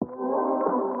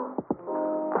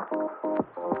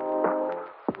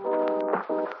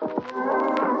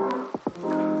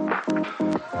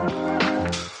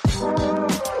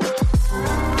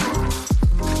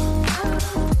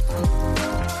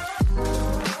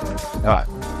You're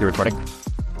recording?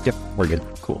 Yep, we're good.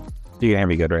 Cool. You can hear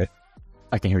me good, right?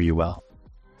 I can hear you well.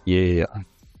 Yeah.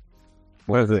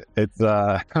 What is it? It's,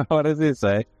 what does it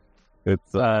say?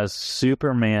 It's,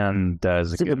 Superman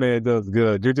does Superman does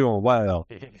good. You're doing well.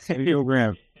 Video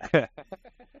Graham.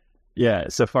 Yeah,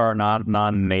 so for our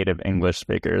non-native English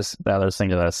speakers that are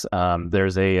listening to this,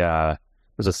 there's a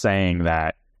saying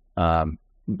that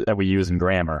we use in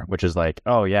grammar, which is like,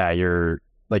 oh yeah, you're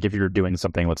like if you're doing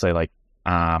something, let's say like,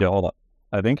 Yeah, hold up.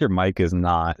 I think your mic is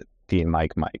not the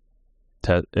mic.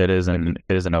 it is in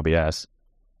OBS.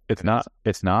 It's not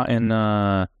in.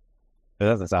 It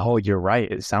doesn't sound. Oh, you're right.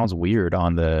 It sounds weird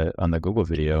on the Google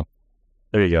video.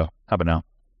 There you go. How about now?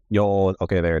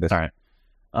 Okay, there it is. All right.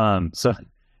 So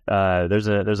there's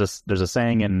a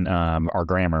saying in our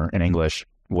grammar in English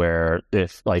where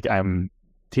if like I'm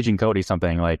teaching Cody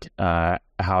something like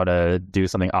how to do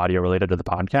something audio related to the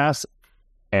podcast,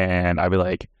 and I'd be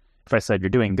like, if I said you're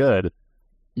doing good,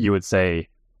 you would say,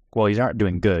 well, you're not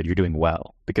doing good, you're doing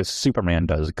well, because Superman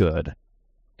does good,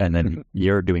 and then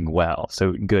you're doing well.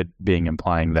 So good being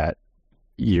implying that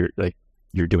you're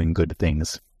doing good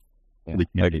things. Yeah.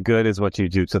 Like good is what you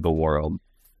do to the world,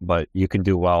 but you can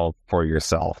do well for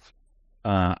yourself.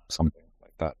 Something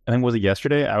like that. I think was it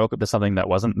yesterday? I woke up to something that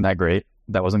wasn't that great.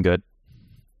 That wasn't good.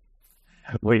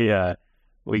 We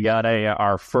got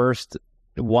our first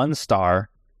 1-star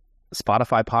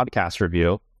Spotify podcast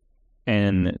review,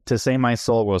 and to say my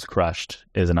soul was crushed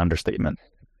is an understatement.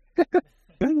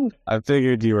 I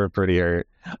figured you were pretty hurt.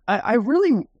 I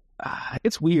really,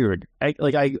 it's weird.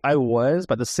 I was,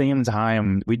 but at the same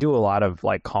time, we do a lot of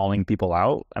like calling people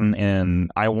out,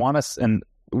 and I want us. And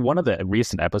one of the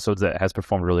recent episodes that has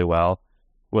performed really well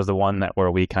was the one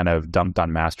where we kind of dumped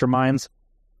on masterminds,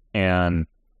 and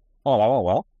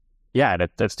well, yeah,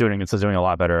 it's doing a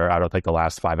lot better out of like the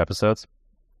last 5 episodes.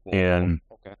 And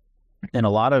a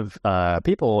lot of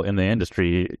people in the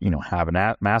industry, have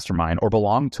a mastermind or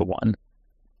belong to one.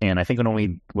 And I think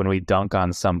when we dunk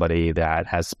on somebody that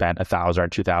has spent $1,000 or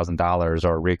 $2,000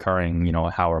 or recurring,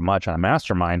 however much on a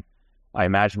mastermind, I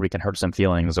imagine we can hurt some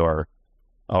feelings or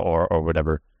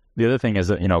whatever. The other thing is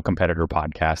that, competitor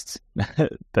podcasts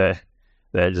that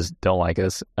just don't like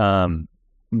us.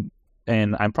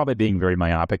 And I'm probably being very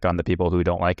myopic on the people who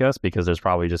don't like us, because there's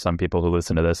probably just some people who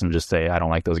listen to this and just say, I don't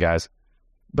like those guys.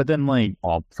 But then, like,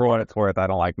 for what it's worth, I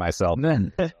don't like myself.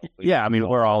 Then, yeah, I mean,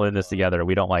 we're all in this together.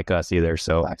 We don't like us either.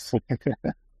 So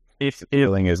if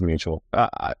feeling is mutual.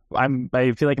 I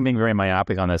feel like I'm being very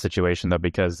myopic on this situation, though,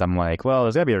 because I'm like, well,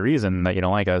 there's got to be a reason that you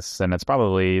don't like us, and it's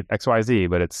probably XYZ,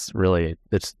 but it's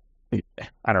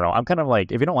I don't know. I'm kind of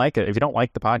like, if you don't like it, if you don't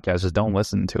like the podcast, just don't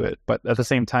listen to it. But at the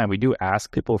same time, we do ask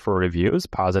people for reviews,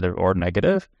 positive or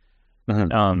negative.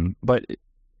 Mm-hmm. But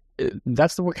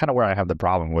that's kind of where I have the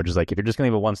problem, which is like, if you're just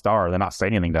going to leave a 1-star, they're not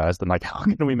saying anything to us, then like, how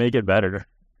can we make it better?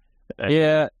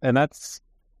 Yeah, and that's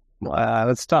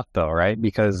tough though, right?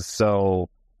 Because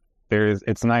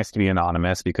it's nice to be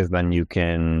anonymous, because then you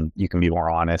can be more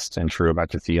honest and true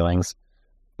about your feelings.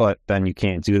 But then you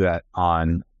can't do that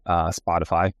on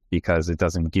Spotify, because it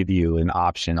doesn't give you an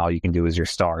option. All you can do is your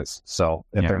stars. So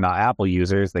if they're not Apple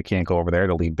users, they can't go over there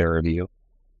to leave their review.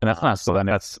 And that's not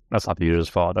that's not the user's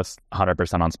fault. That's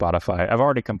 100% on Spotify. I've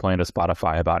already complained to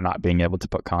Spotify about not being able to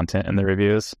put content in the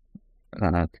reviews.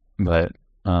 But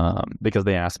because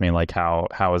they asked me like how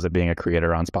is it being a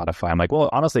creator on Spotify? I'm like, well,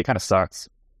 honestly, it kind of sucks.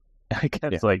 I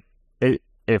guess like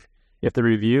if the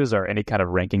reviews are any kind of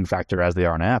ranking factor as they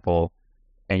are on Apple,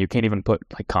 and you can't even put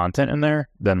like content in there,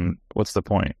 then what's the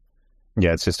point?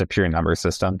 Yeah, it's just a pure number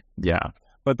system. Yeah.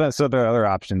 But so the other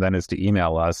option then is to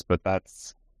email us, but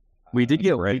that's we did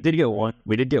get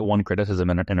one criticism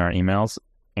in our emails,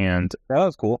 and that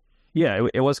was cool. Yeah,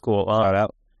 it was cool. Shout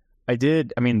out. I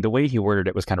mean, the way he worded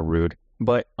it was kind of rude,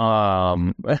 but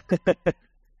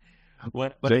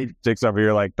Jake's over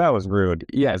here like, that was rude.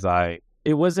 Yes,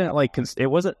 it wasn't like it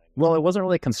wasn't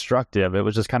really constructive. It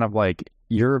was just kind of like,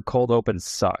 your cold opens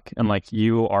suck, and like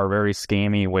you are very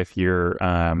scammy with your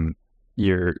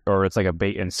or it's like a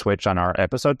bait and switch on our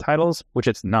episode titles, which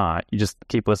it's not. You just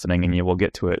keep listening and you will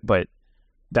get to it. But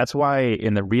that's why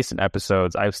in the recent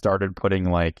episodes I've started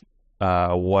putting like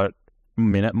what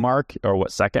minute mark or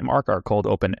what second mark our cold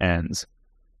open ends,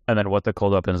 and then what the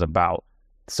cold open is about.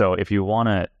 So if you want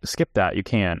to skip that, you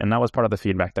can. And that was part of the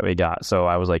feedback that we got. So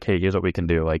I was like, hey, here's what we can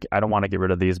do. Like, I don't want to get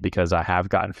rid of these, because I have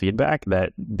gotten feedback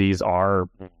that these are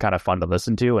kind of fun to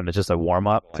listen to, and it's just a warm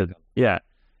up to, yeah.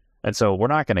 And so we're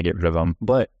not going to get rid of them.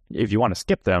 But if you want to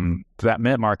skip them, that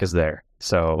minute mark is there.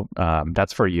 So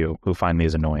that's for you who find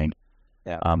these annoying.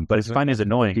 Yeah. But if you find these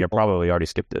annoying, you probably already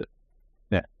skipped it.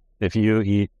 Yeah. If you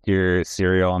eat your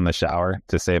cereal in the shower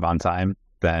to save on time,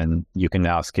 then you can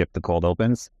now skip the cold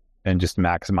opens and just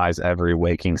maximize every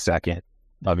waking second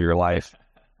of your life,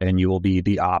 and you will be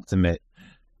the optimal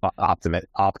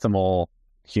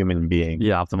human being.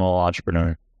 Yeah, optimal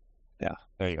entrepreneur. Yeah,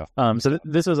 there you go. So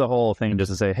this was a whole thing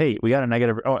just to say, hey, we got a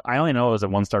negative. Oh, I only know it was a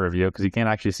 1-star review because you can't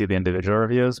actually see the individual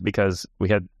reviews, because we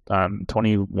had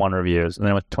 21 reviews and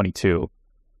then it went to 22,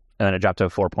 and then it dropped to a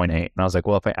 4.8. And I was like,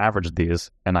 well, if I averaged these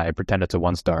and I pretend it's a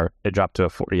 1-star, it dropped to a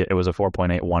 4. It was a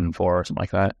 4.814 or something like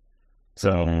that.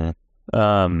 So,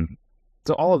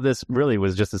 so all of this really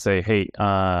was just to say, hey,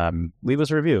 leave us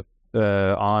a review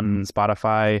on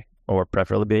Spotify or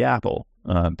preferably Apple.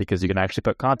 Because you can actually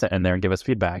put content in there and give us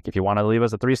feedback. If you want to leave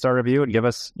us a 3-star review and give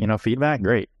us, feedback,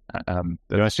 great. Don't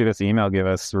shoot us an email, give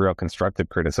us real constructive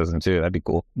criticism too. That'd be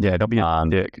cool. Yeah, don't be a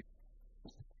dick.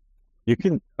 You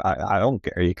can. I don't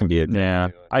care. You can be a dick. Yeah,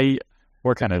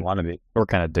 we're kind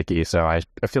of dicky. So I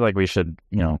feel like we should,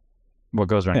 what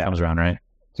goes around comes around, right?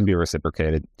 It can be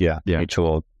reciprocated. Yeah,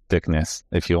 mutual dickness.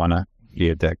 If you want to be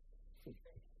a dick,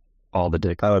 all the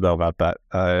dick. I don't know about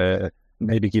that.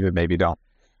 Maybe keep it, maybe don't.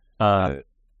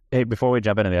 Hey, before we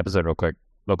jump into the episode real quick,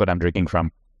 look what I'm drinking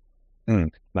from.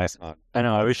 Nice. I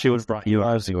know. I wish you would have brought you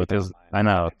RC with this. I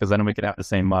know, because then we could have the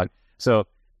same mug. So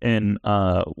in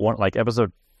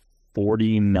episode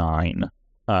 49,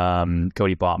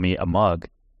 Cody bought me a mug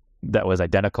that was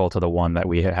identical to the one that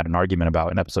we had an argument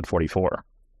about in episode 44.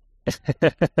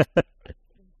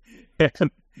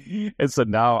 and so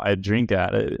now I drink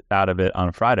out of it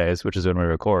on Fridays, which is when we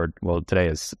record. Well, today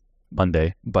is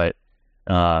Monday, but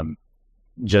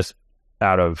just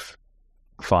out of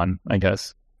fun, I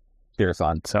guess. Pure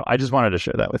fun. So I just wanted to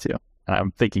share that with you.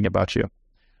 I'm thinking about you.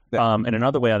 Yeah. And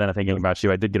another way that I'm thinking about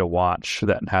you, I did get a watch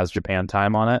that has Japan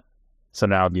time on it. So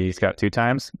now it's got 2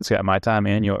 times. It's got my time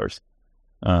and yours.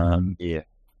 2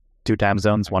 time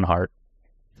zones, 1 heart.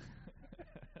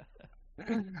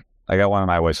 I got one on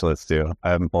my wish list too.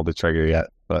 I haven't pulled the trigger yet,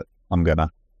 but I'm gonna.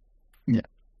 Yeah.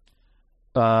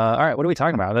 All right. What are we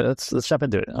talking about? Let's jump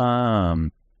into it.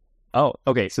 Oh,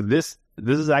 okay. So this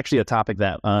is actually a topic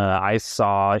that I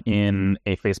saw in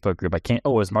a Facebook group. It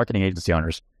was marketing agency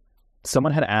owners.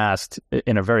 Someone had asked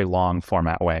in a very long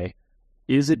format way,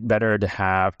 is it better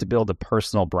to build a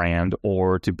personal brand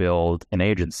or to build an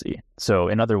agency? So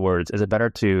in other words, is it better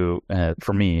to,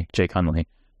 for me, Jake Hunley,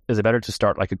 is it better to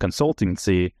start like a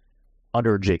consultancy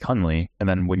under Jake Hunley, and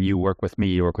then when you work with me,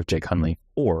 you work with Jake Hunley,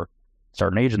 or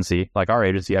start an agency like our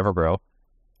agency, Evergrow,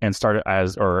 and start it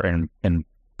as, and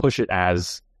push it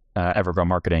as Evergrow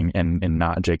Marketing and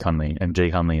not Jake Hunley. And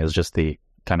Jake Hunley is just the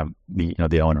kind of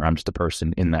the owner. I'm just a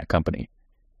person in that company.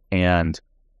 And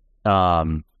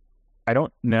I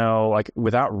don't know, like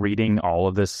without reading all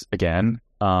of this again,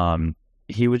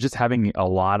 he was just having a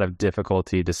lot of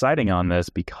difficulty deciding on this,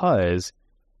 because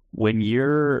when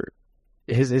you're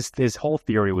his whole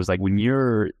theory was like, when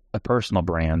you're a personal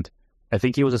brand, I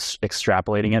think he was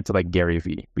extrapolating it to like Gary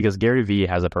Vee, because Gary Vee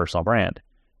has a personal brand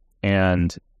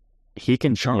and he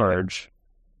can charge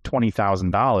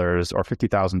 $20,000 or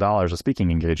 $50,000 a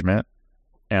speaking engagement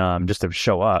just to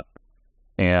show up.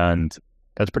 And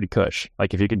that's pretty cush.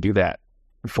 Like if you can do that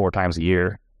 4 times a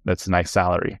year, that's a nice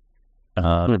salary.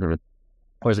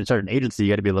 Whereas in certain agency,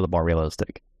 you got to be a little more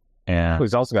realistic. And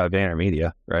he's also got a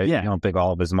VaynerMedia, right? Yeah. I don't think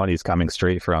all of his money is coming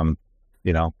straight from,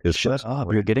 his shut up.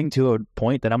 We're getting to a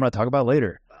point that I'm going to talk about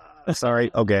later. Sorry.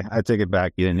 Okay. I take it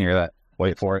back. You didn't hear that.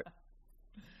 Wait for it.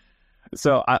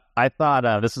 So I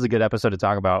thought this is a good episode to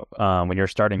talk about when you're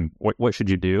starting, what should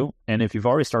you do? And if you've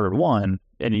already started one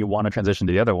and you want to transition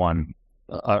to the other one,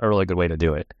 a really good way to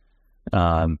do it.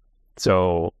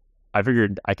 So I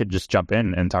figured I could just jump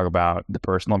in and talk about the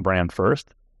personal brand first,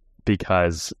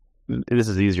 because this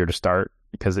is easier to start,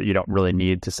 because you don't really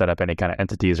need to set up any kind of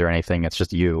entities or anything. It's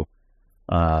just you.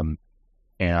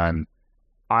 And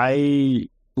I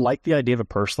like the idea of a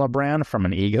personal brand from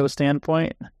an ego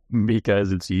standpoint,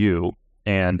 because it's you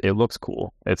and it looks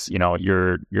cool. It's,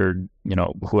 you're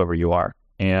whoever you are.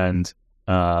 And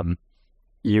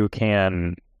you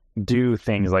can do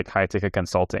things like high ticket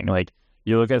consulting. Like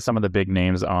you look at some of the big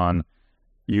names on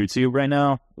YouTube right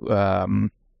now,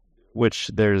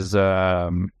 which there's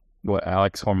Alex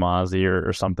Hormozzi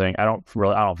or something. I don't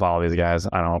follow these guys.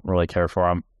 I don't really care for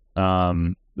them.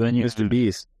 Then you Mr.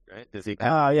 Beast, right?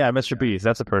 Yeah, Mr. Beast.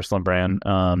 That's a personal brand.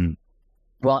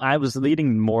 Well, I was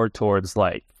leading more towards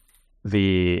like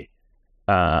the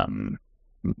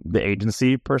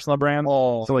agency personal brand.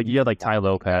 Oh, so like you had like Ty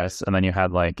Lopez, and then you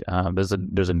had like there's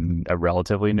a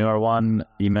relatively newer one,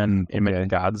 Eamon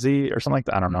Gadzi or something like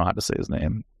that. I don't know how to say his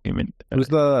name. Who's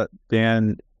the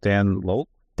Dan Lope?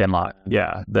 Dan Locke,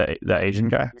 yeah, the Asian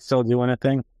guy. Still doing a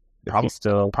thing?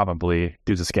 Probably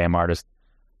dude's a scam artist.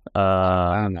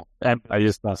 I don't know. I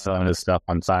just saw some of his stuff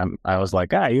one time. I was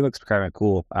like, he looks kind of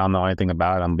cool. I don't know anything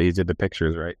about him, but he did the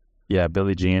pictures, right? Yeah,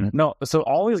 Billie Jean. No, so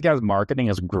all these guys' marketing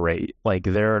is great. Like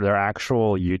their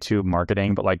actual YouTube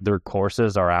marketing, but like their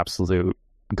courses are absolute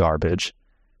garbage.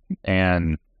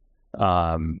 And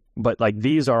but like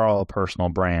these are all personal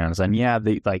brands, and yeah,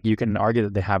 they like you can argue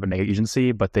that they have an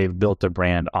agency, but they've built a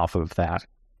brand off of that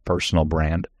personal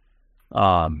brand.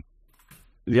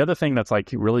 The other thing that's like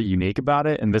really unique about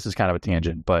it, and this is kind of a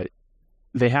tangent, but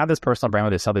they have this personal brand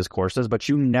where they sell these courses, but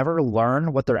you never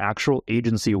learn what their actual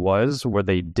agency was where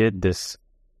they did this.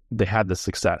 They had this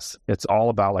success. It's all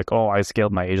about like, oh, I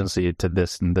scaled my agency to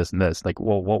this and this and this. Like,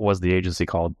 well, what was the agency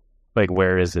called? Like,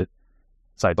 where is it?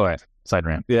 Side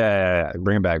rant. Yeah.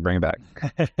 Bring it back.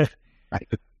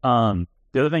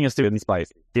 The other thing is too,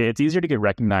 it's easier to get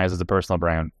recognized as a personal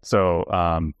brand.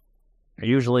 So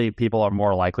usually people are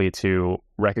more likely to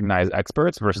recognize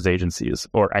experts versus agencies,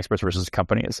 or experts versus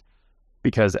companies,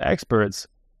 because experts,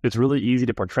 it's really easy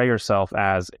to portray yourself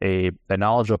as a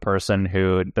knowledgeable person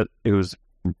who's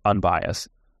unbiased.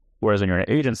 Whereas when you're an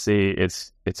agency,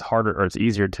 it's harder, or it's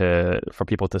easier for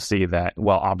people to see that,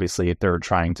 well, obviously they're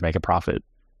trying to make a profit.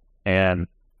 And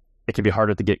it can be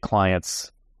harder to get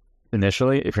clients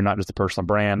initially if you're not just a personal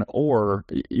brand, or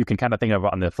you can kind of think of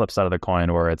it on the flip side of the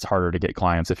coin where it's harder to get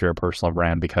clients if you're a personal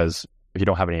brand, because if you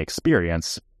don't have any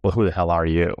experience, well, who the hell are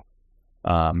you?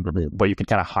 But you can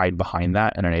kind of hide behind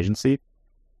that in an agency.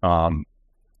 And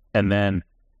then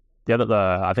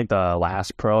I think the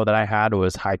last pro that I had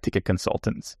was high ticket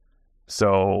consultants.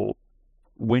 So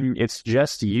when it's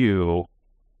just you,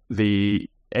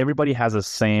 everybody has the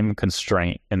same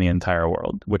constraint in the entire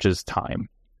world, which is time.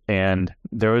 And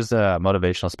there was a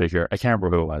motivational speaker, I can't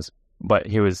remember who it was, but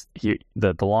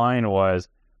the line was,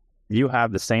 you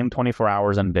have the same 24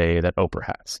 hours in a day that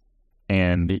Oprah has.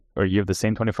 Or you have the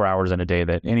same 24 hours in a day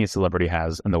that any celebrity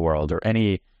has in the world, or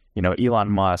any,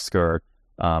 Elon Musk or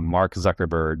Mark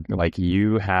Zuckerberg. Like,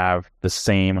 you have the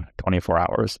same 24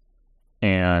 hours.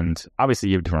 And obviously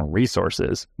you have different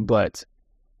resources, but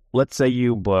let's say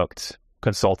you booked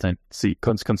consultant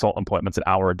appointments an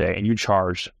hour a day, and you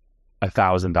charge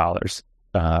 $1,000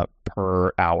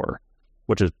 per hour,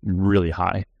 which is really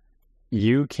high.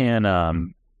 You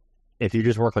can, if you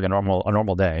just work like a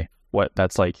normal day,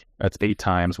 that's 8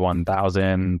 times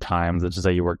 1,000 times, let's just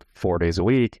say you work 4 days a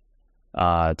week,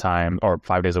 or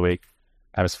 5 days a week,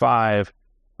 times 5,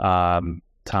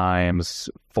 times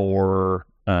 4,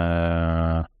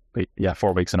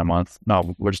 4 weeks in a month.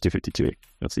 No, we'll just do 52.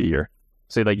 That's a year.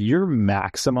 So like your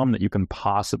maximum that you can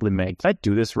possibly make. Did I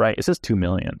do this right? It says $2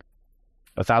 million.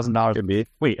 $1,000 could be.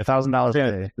 Wait, $1,000 a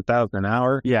day. $1,000 an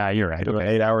hour. Yeah, you're right.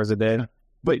 Okay. 8 hours a day.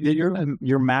 But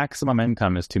your maximum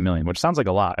income is $2 million, which sounds like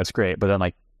a lot. That's great. But then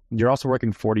like you're also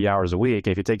working 40 hours a week.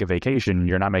 If you take a vacation,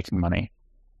 you're not making money.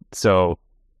 So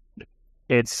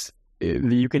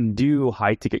you can do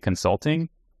high ticket consulting,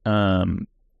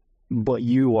 but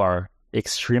you are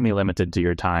extremely limited to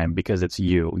your time because it's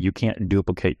you. You can't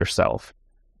duplicate yourself.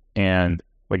 And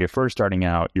when you're first starting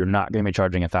out, you're not going to be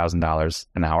charging $1,000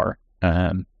 an hour.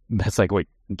 That's like what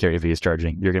Gary Vee is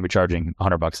charging. You're going to be charging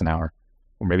 $100 an hour,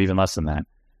 or maybe even less than that.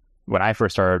 When I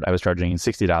first started, I was charging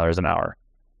 $60 an hour.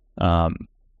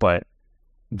 But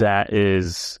that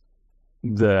is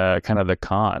the kind of the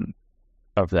con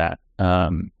of that.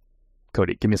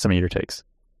 Cody, give me some of your takes.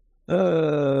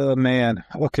 Man.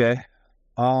 Okay.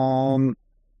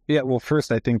 Yeah, well,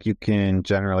 first, I think you can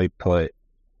generally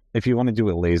if you want to do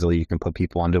it lazily, you can put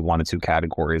people into one of two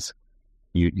categories.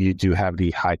 You do have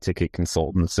the high ticket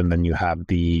consultants, and then you have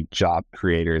the job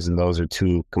creators, and those are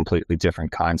two completely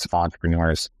different kinds of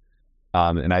entrepreneurs.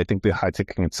 And I think the high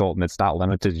ticket consultant, it's not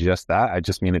limited to just that. I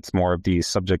just mean it's more of the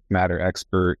subject matter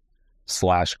expert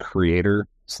 / creator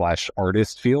 /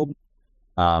 artist field,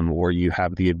 where you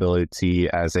have the ability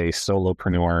as a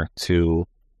solopreneur to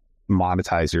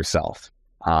monetize yourself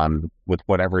with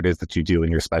whatever it is that you do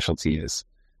and your specialty is.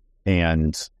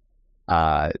 And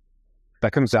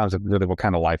that comes down to really what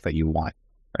kind of life that you want,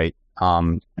 right?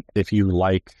 If you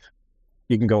like,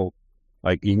 you can go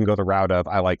the route of,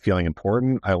 I like feeling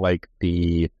important. I like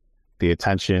the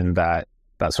attention that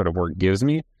sort of work gives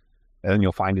me, and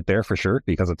you'll find it there for sure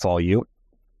because it's all you.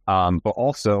 But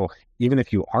also, even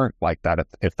if you aren't like that,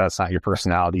 if that's not your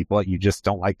personality, but you just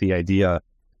don't like the idea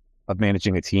of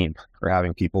managing a team or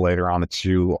having people later on that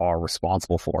you are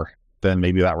responsible for, then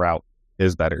maybe that route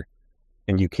is better.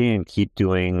 And you can keep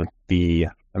doing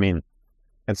in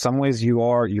some ways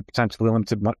you're potentially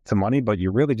limited to money, but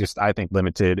you're really just, I think,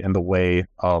 limited in the way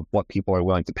of what people are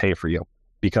willing to pay for you,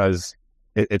 because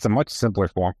it's a much simpler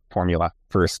formula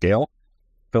for a scale.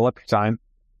 Fill up your time,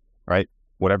 right?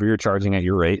 whatever you're charging at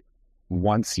your rate.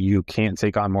 Once you can't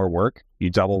take on more work, you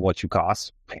double what you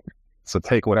cost. So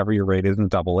take whatever your rate is and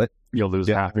double it. You'll lose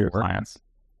half of your clients.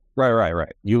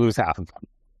 Right. You lose half of them.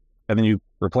 And then you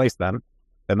replace them.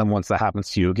 And then once that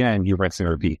happens to you again, you rinse and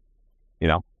repeat,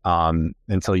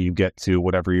 until you get to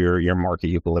whatever your market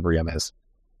equilibrium is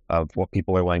of what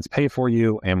people are willing to pay for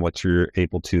you and what you're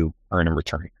able to earn in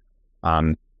return.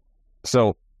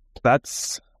 So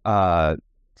that's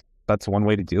one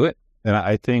way to do it. And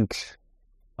I think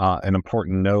an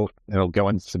important note, it'll go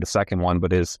into the second one,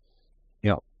 but is,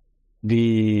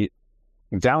 the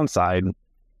downside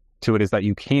to it is that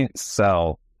you can't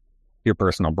sell your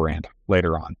personal brand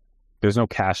later on. There's no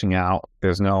cashing out.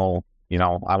 There's no,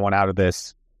 I want out of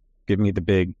this. Give me the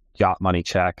big yacht money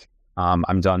check.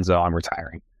 I'm done, so I'm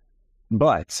retiring.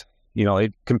 But,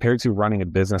 compared to running a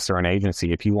business or an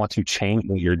agency, if you want to change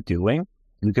what you're doing,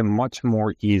 you can much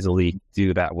more easily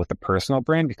do that with a personal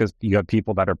brand because you have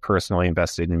people that are personally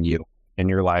invested in you, in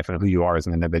your life, and who you are as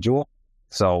an individual.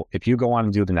 So if you go on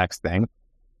and do the next thing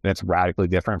that's radically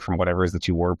different from whatever it is that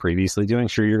you were previously doing,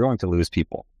 sure, you're going to lose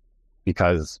people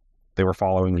because they were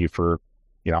following you for,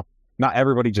 not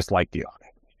everybody just liked you.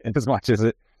 As much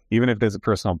as even if there's a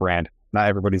personal brand, not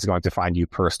everybody's going to find you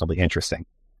personally interesting.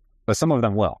 But some of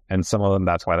them will. And some of them,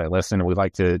 that's why they listen. And we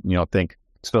like to, think,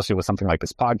 especially with something like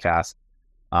this podcast,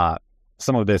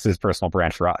 some of this is personal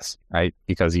brand for us, right?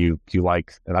 Because you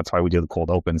like, and that's why we do the cold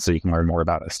open, so you can learn more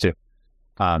about us too.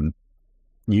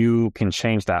 You can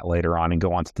change that later on and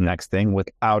go on to the next thing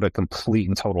without a complete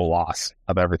and total loss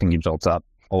of everything you built up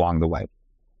along the way.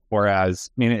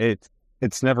 Whereas,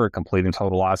 it's never a complete and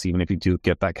total loss. Even if you do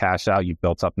get that cash out, you've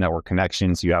built up network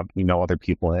connections, you have, other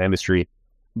people in the industry,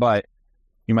 but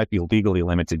you might be legally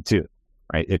limited too,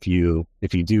 right? If you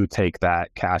do take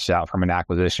that cash out from an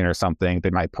acquisition or something,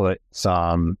 they might put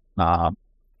some, a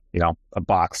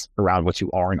box around what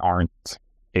you are and aren't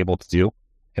able to do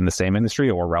in the same industry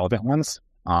or relevant ones,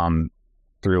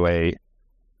 through a,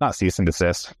 not cease and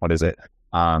desist. What is it?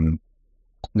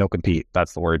 No compete.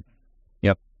 That's the word.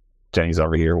 Yep. Jenny's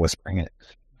over here whispering it.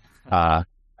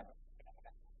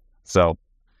 So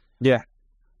yeah.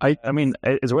 I mean,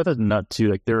 it's worth a nut too.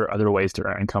 Like, there are other ways to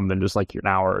earn income than just like an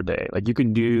hour a day. Like, you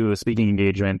can do speaking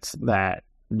engagements that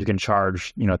you can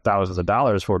charge, thousands of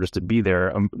dollars for just to be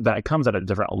there. That comes at a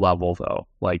different level though.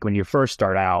 Like, when you first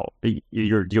start out,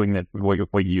 you're doing that,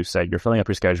 what you said, you're filling up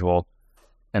your schedule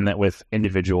and then with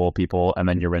individual people, and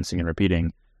then you're rinsing and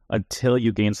repeating until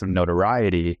you gain some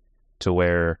notoriety to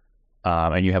where,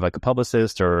 and you have like a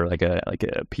publicist or like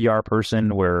a PR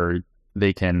person where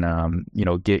they can,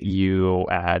 get you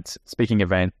at speaking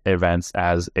events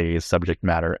as a subject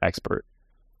matter expert.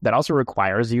 That also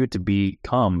requires you to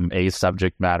become a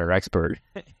subject matter expert.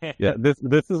 Yeah,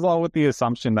 this is all with the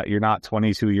assumption that you're not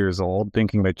 22 years old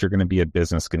thinking that you're going to be a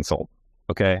business consultant.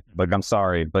 Okay, but I'm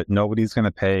sorry, but nobody's going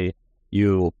to pay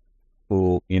you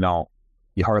who, you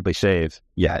hardly shave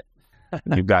yet.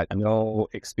 You've got no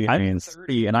experience. I'm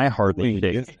 30 and I hardly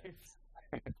shave.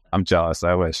 I'm jealous.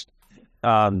 I wish.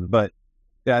 But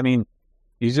yeah,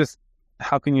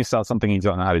 how can you sell something you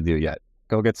don't know how to do yet?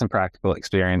 Go get some practical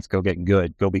experience, go get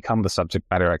good, go become the subject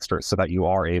matter expert so that you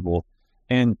are able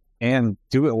and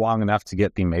do it long enough to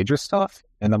get the major stuff.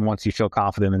 And then once you feel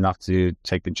confident enough to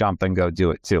take the jump, then go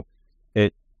do it too.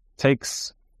 It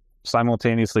takes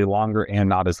simultaneously longer and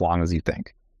not as long as you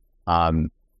think.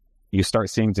 You start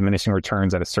seeing diminishing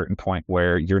returns at a certain point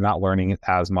where you're not learning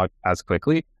as much as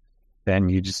quickly. Then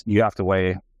you have to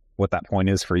weigh what that point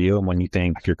is for you and when you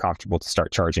think you're comfortable to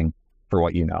start charging for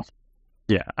what you know.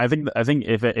 Yeah, I think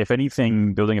if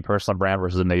anything, building a personal brand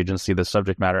versus an agency, the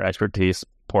subject matter expertise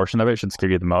portion of it should scare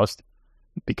you the most,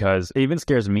 because it even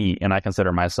scares me, and I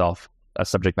consider myself a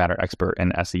subject matter expert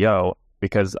in SEO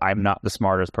because I'm not the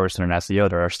smartest person in SEO.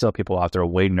 There are still people out there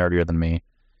way nerdier than me,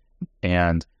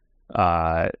 and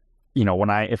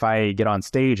if I get on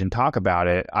stage and talk about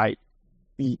it,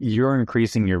 you're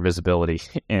increasing your visibility,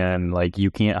 and like, you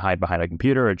can't hide behind a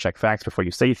computer or check facts before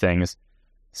you say things.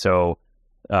 So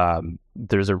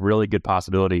there's a really good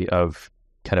possibility of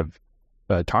kind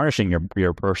of tarnishing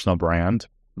your personal brand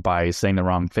by saying the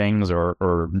wrong things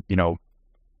or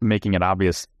making it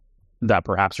obvious that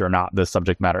perhaps you're not the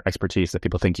subject matter expertise that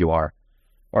people think you are,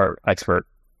 or expert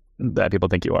that people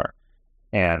think you are.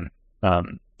 And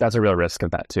that's a real risk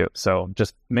of that too. So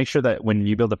just make sure that when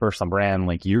you build a personal brand,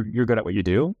 like, you're good at what you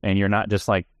do, and you're not just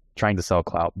like trying to sell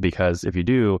clout, because if you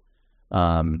do,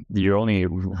 your only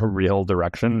real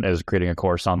direction is creating a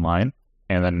course online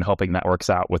and then hoping that works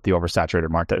out with the oversaturated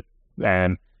market.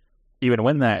 And even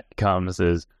when that comes,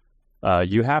 is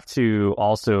you have to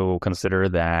also consider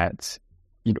that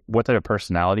what type of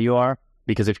personality you are.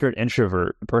 because if you're an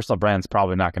introvert, personal brand's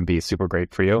probably not going to be super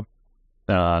great for you.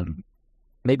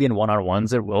 Maybe in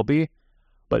one-on-ones it will be,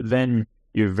 but then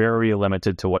you're very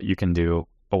limited to what you can do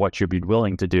or what you'd be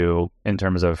willing to do in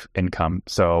terms of income.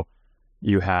 So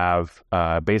you have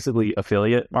basically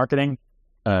affiliate marketing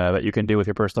that you can do with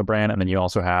your personal brand, and then you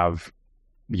also have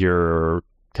your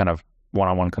kind of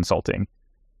one-on-one consulting.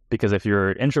 Because if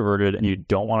you're introverted and you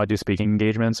don't want to do speaking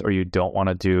engagements, or you don't want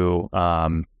to do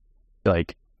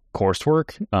like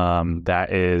coursework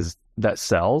that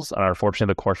sells, and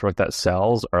unfortunately the coursework that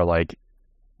sells are like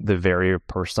the very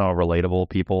personal, relatable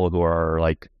people who are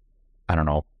like, I don't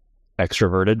know,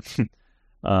 extroverted,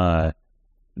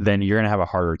 then you're going to have a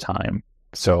harder time.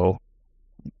 So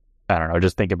I don't know,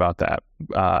 just think about that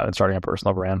and starting a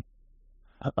personal brand.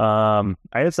 I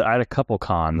had a couple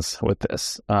cons with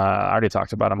this. I already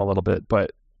talked about them a little bit,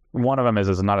 but one of them is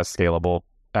it's not as scalable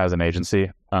as an agency.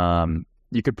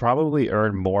 You could probably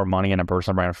earn more money in a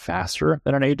personal brand faster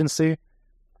than an agency,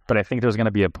 but I think there's going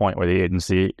to be a point where the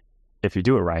agency, if you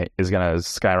do it right, is going to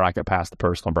skyrocket past the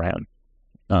personal brand.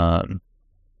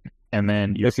 And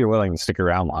then if you're willing to stick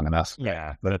around long enough.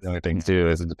 Yeah. But the other thing too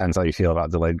is it depends how you feel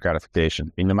about delayed gratification.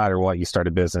 I mean, no matter what, you start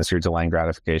a business, you're delaying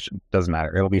gratification. Doesn't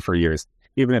matter. It'll be for years,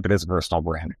 even if it is a personal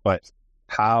brand. But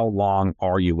how long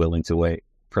are you willing to wait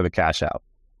for the cash out?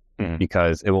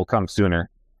 Because it will come sooner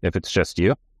if it's just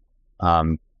you.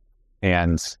 And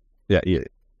yeah,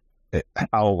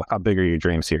 how big are your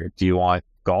dreams here? Do you want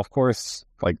golf course,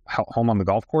 like home on the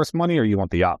golf course money, or you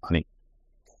want the yacht money?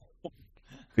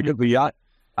 Because the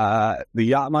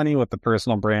yacht money with the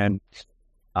personal brand,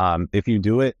 if you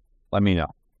do it, let me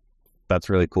know. That's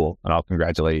really cool, and I'll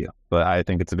congratulate you. But I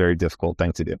think it's a very difficult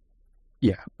thing to do.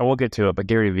 Yeah, we'll get to it. But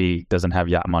Gary Vee doesn't have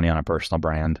yacht money on a personal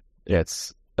brand.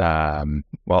 It's well,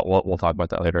 we'll talk about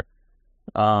that later.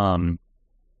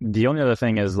 The only other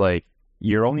thing is, like,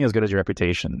 you're only as good as your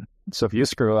reputation. So if you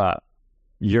screw up,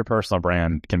 your personal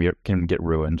brand can get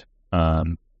ruined.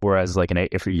 Whereas, like,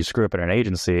 if you screw up in an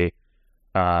agency,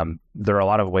 there are a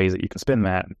lot of ways that you can spin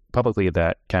that publicly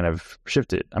that kind of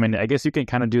shift it. I mean, I guess you can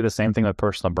kind of do the same thing with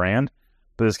personal brand,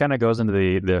 but this kind of goes into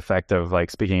the effect of like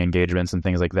speaking engagements and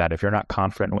things like that. If you're not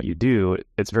confident in what you do,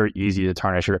 it's very easy to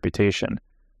tarnish your reputation.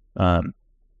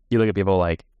 You look at people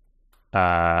like,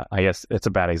 I guess it's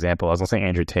a bad example. I was gonna say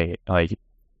Andrew Tate, like,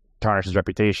 tarnished his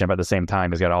reputation, but at the same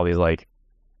time, he's got all these like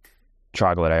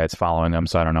troglodytes following him.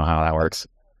 So I don't know how that works.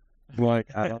 Like,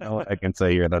 I don't know what I can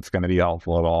say here that's going to be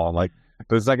helpful at all. Like,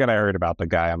 the second I heard about the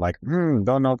guy, I'm like,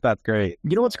 don't know if that's great.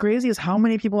 You know what's crazy is how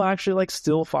many people actually like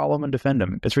still follow him and defend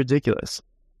him. It's ridiculous.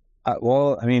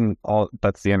 Well, I mean,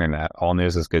 that's the internet. All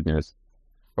news is good news.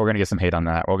 We're gonna get some hate on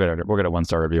that. We'll get a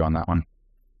 1-star review on that one.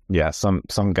 Yeah, some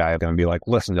guy going to be like,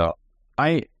 listen up.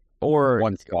 Or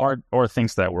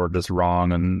thinks that we're just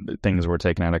wrong and things were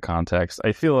taken out of context.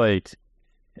 I feel like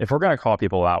if we're going to call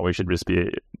people out, we should just be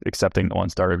accepting the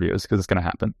 1-star reviews because it's going to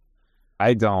happen.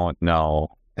 I don't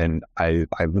know. And I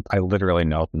literally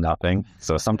know nothing.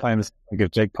 So sometimes, like,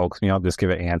 if Jake pokes me, I'll just give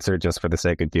an answer just for the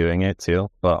sake of doing it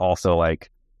too. But also, like,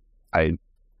 I'm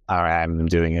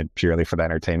doing it purely for the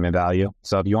entertainment value.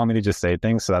 So if you want me to just say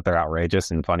things so that they're outrageous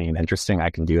and funny and interesting, I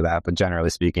can do that. But generally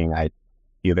speaking,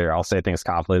 I'll say things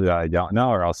confidently that I don't know,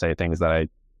 or I'll say things that I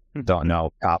don't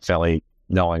know confidently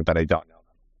knowing that I don't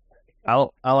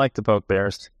know. I like to poke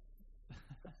bears.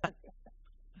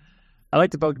 I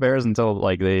like to poke bears until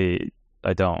like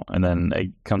I don't, and then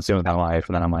it comes to with my life,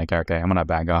 and then I'm like, okay, I'm gonna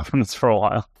back off from this for a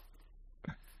while.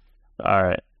 All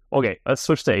right, okay, let's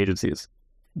switch to agencies.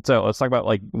 So let's talk about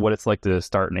like what it's like to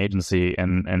start an agency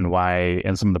and why,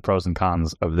 and some of the pros and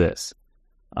cons of this.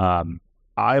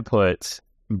 I put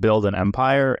build an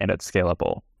empire and it's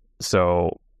scalable.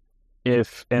 So and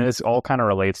this all kind of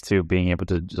relates to being able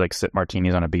to like sip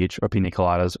martinis on a beach or pina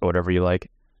coladas or whatever you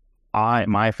like.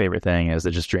 My favorite thing is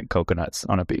to just drink coconuts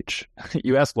on a beach.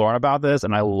 You asked Lauren about this,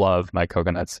 and I love my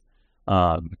coconuts,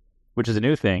 which is a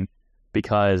new thing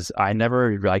because I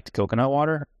never liked coconut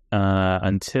water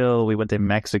until we went to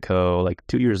Mexico like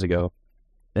 2 years ago.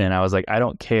 And I was like, I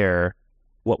don't care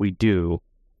what we do,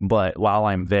 but while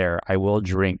I'm there, I will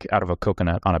drink out of a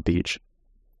coconut on a beach.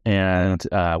 And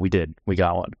we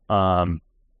got one.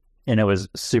 And it was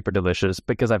super delicious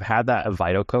because I've had that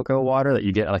Vito Coco water that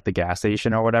you get at like the gas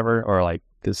station or whatever, or like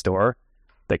the store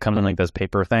that comes in like those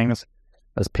paper things,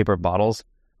 those paper bottles.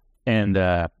 And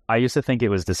I used to think it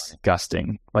was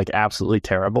disgusting, like absolutely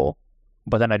terrible.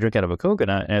 But then I drink out of a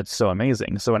coconut and it's so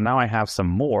amazing. So now I have some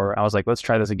more. I was like, let's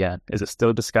try this again. Is it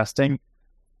still disgusting?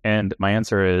 And my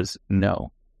answer is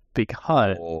no.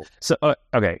 Because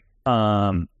okay.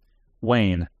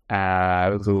 Wayne,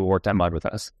 who worked at Mud with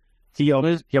us, he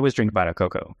always drank Vita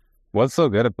Coco. What's so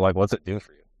good? Like, what's it do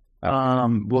for you?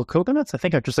 Well, coconuts I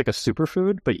think are just like a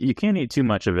superfood, but you can't eat too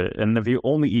much of it. And if you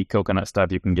only eat coconut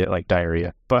stuff, you can get like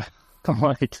diarrhea. But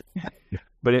like,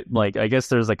 but it like I guess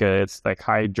there's like it's like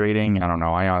hydrating. I don't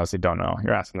know. I honestly don't know.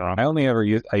 You're asking wrong.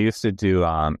 I used to do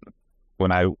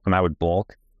when I would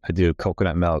bulk, I do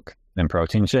coconut milk and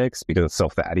protein shakes because it's so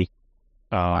fatty.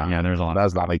 Oh yeah, there's a lot. That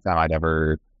was the only time I'd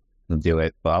ever do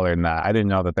it. But other than that, I didn't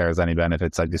know that there was any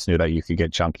benefits. I just knew that you could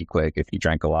get chunky quick if you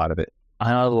drank a lot of it. I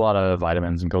have a lot of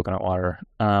vitamins in coconut water.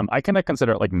 I kind of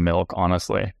consider it like milk,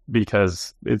 honestly,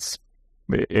 because it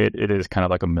is kind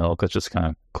of like a milk. It's just kind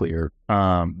of clear.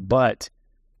 But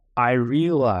I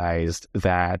realized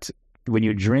that when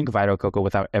you drink Vita Coco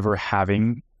without ever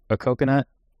having a coconut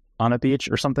on a beach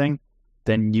or something,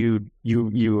 then you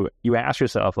ask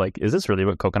yourself, like, is this really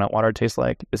what coconut water tastes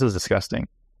like? This is disgusting.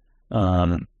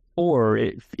 Or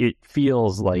it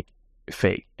feels like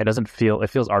fake. It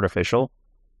feels artificial.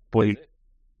 But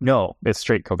no, it's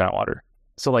straight coconut water.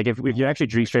 So like if you actually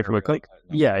drink straight from a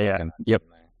yep.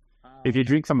 If you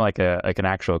drink from like an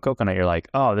actual coconut, you're like,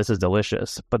 oh, this is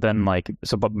delicious. But then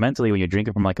but mentally when you drink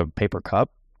it from like a paper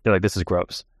cup, you're like, this is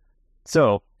gross.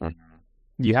 So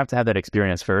you have to have that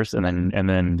experience first, and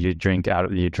then you drink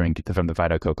from the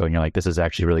Vita Coco, and you're like, this is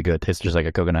actually really good. It tastes just like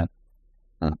a coconut.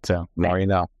 So now you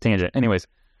know. Tangent. Anyways,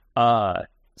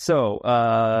 so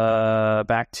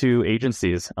back to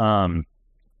agencies.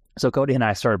 So Cody and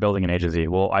I started building an agency.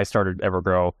 Well, I started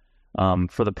Evergrow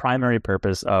for the primary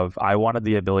purpose of I wanted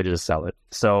the ability to sell it.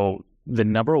 So the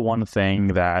number one thing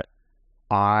that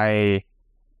I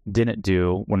didn't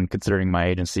do when considering my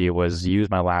agency was use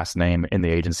my last name in the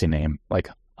agency name, like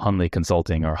Hunley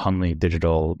Consulting or Hunley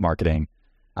Digital Marketing.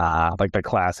 Like the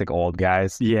classic old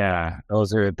guys. Yeah.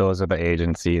 Those are the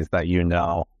agencies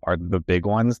that are the big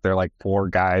ones. They're like 4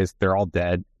 guys. They're all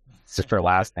dead. It's just their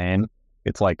last name.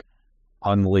 It's like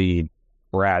Hunley,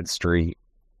 Bradstreet.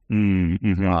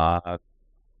 Mm-hmm.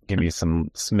 Give me some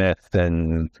Smith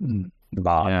and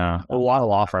Bob. Yeah. A lot of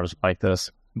law firms like this.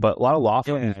 But a lot of law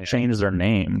firms change their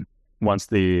name once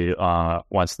their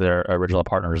original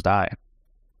partners die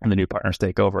and the new partners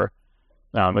take over,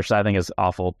 which I think is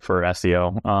awful for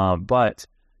SEO. But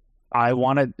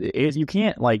you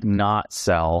can't like not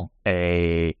sell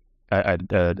a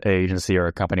agency or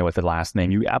a company with a last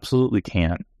name. You absolutely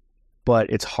can, but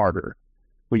it's harder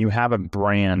when you have a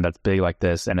brand that's big like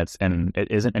this and it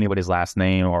isn't anybody's last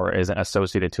name or isn't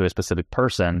associated to a specific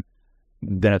person.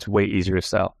 Then it's way easier to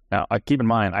sell. Now, keep in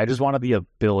mind, I just wanted the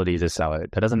ability to sell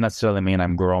it. That doesn't necessarily mean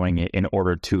I'm growing it in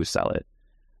order to sell it.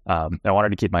 I wanted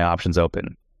to keep my options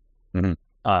open.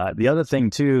 Mm-hmm. The other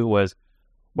thing, too, was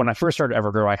when I first started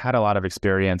Evergrow, I had a lot of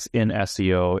experience in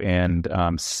SEO and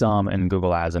some in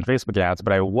Google Ads and Facebook Ads,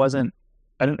 but I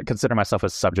didn't consider myself a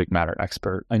subject matter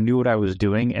expert. I knew what I was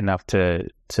doing enough to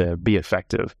be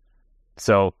effective.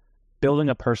 So building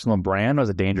a personal brand was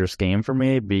a dangerous game for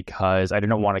me because I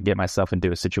didn't want to get myself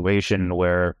into a situation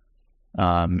where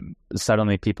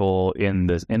suddenly people in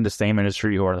the same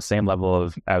industry who are on the same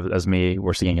level as me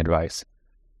were seeking advice.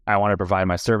 I wanted to provide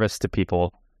my service to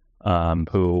people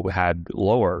who had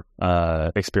lower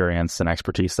experience and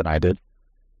expertise than I did.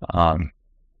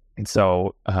 And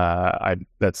so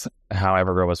that's how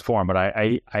Evergrow was formed. But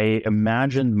I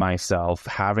imagined myself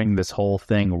having this whole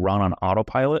thing run on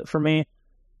autopilot for me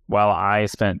while I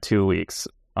spent 2 weeks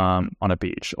on a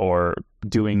beach or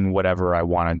doing whatever I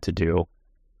wanted to do.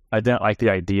 I didn't like the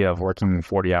idea of working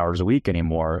 40 hours a week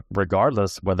anymore,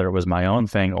 regardless whether it was my own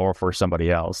thing or for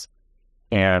somebody else.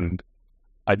 And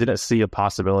I didn't see a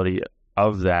possibility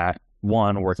of that,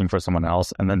 1, working for someone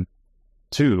else, and then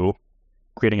 2,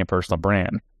 creating a personal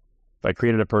brand. If I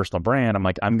created a personal brand, I'm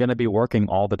like, I'm going to be working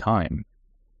all the time.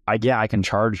 I can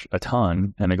charge a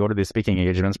ton and I go to these speaking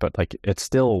engagements, but like it's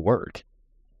still work.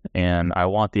 And I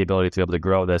want the ability to be able to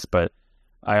grow this, but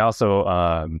I also,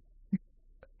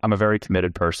 I'm a very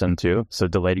committed person too. So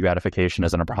delayed gratification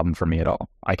isn't a problem for me at all.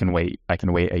 I can wait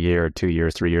a year, 2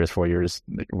 years, 3 years, 4 years.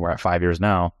 We're at 5 years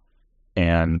now.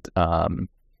 And,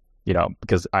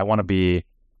 because I want to be,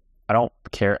 I don't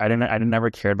care. I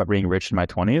never cared about being rich in my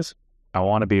 20s. I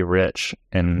want to be rich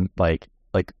and like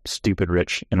stupid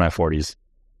rich in my 40s.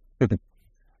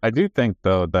 I do think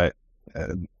though that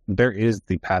there is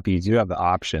the path. You do have the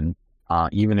option,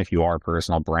 even if you are a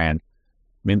personal brand.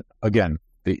 I mean, again,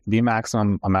 the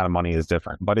maximum amount of money is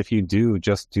different. But if you do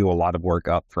just do a lot of work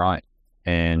up front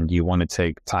and you want to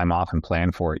take time off and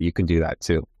plan for it, you can do that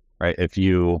too, right? If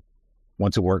you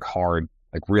want to work hard,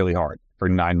 like really hard for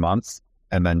 9 months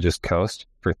and then just coast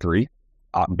for 3,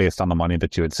 based on the money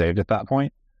that you had saved at that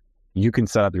point, you can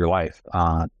set up your life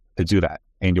to do that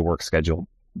and your work schedule.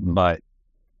 But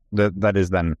that is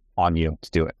then on you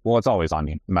to do it. Well, it's always on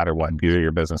you, no matter what. You do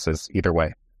your businesses either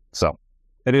way. So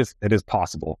it is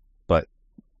possible. But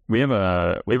we have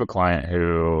a client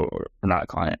who, or not a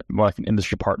client, more like an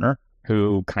industry partner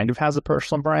who kind of has a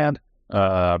personal brand,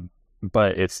 but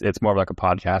it's more of like a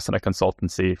podcast and a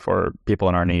consultancy for people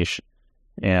in our niche.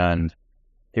 And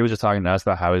he was just talking to us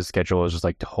about how his schedule is just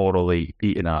like totally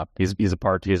eaten up. He's a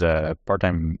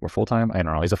part-time or full-time, I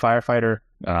don't know. He's a firefighter,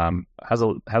 has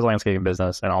a landscaping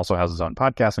business, and also has his own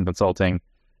podcast and consulting.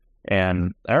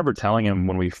 And I remember telling him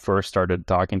when we first started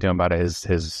talking to him about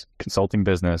his consulting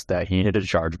business that he needed to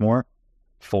charge more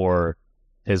for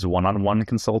his one-on-one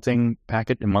consulting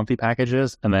package and monthly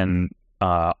packages, and then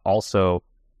also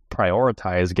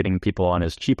prioritize getting people on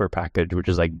his cheaper package, which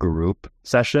is like group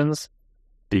sessions,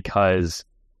 because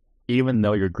even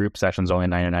though your group session is only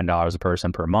 $99 a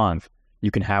person per month, you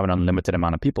can have an unlimited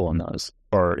amount of people in those,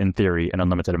 or in theory, an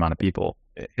unlimited amount of people.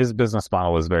 His business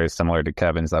model was very similar to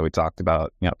Kevin's that we talked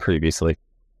about, previously.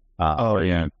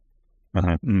 Yeah.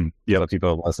 If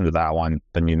people listen to that one,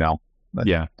 then But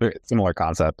yeah, similar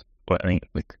concept. But I think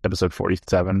like episode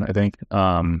 47, I think,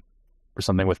 or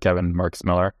something with Kevin Marks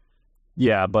Miller.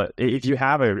 Yeah, but if you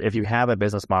have a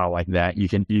business model like that, you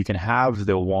can have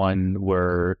the one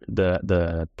where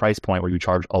the price point where you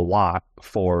charge a lot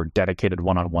for dedicated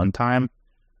one-on-one time,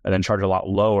 and then charge a lot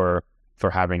lower for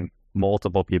having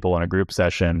multiple people in a group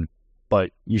session.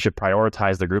 But you should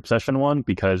prioritize the group session one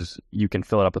because you can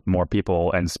fill it up with more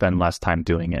people and spend less time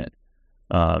doing it.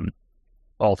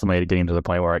 Ultimately, getting to the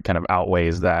point where it kind of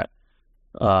outweighs that.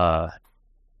 But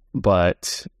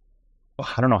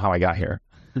I don't know how I got here.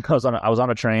 I was on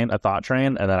a thought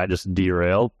train, and then I just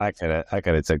derailed. I could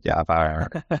have took you off hour.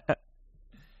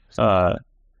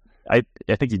 I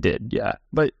think you did, yeah.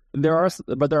 But there are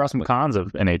some cons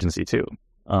of an agency too.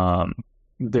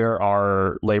 There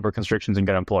are labor constrictions in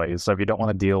good employees. So if you don't want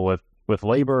to deal with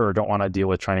labor, or don't want to deal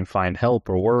with trying to find help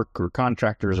or work or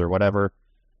contractors or whatever,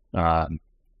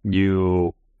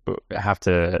 you have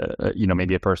to,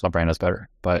 maybe a personal brand is better.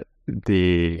 But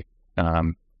the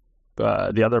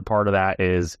other part of that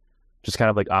is just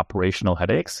kind of like operational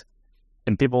headaches.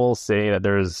 And people say that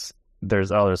there's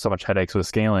so much headaches with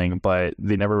scaling, but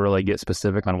they never really get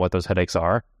specific on what those headaches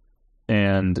are.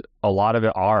 And a lot of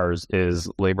ours is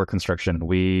labor constriction.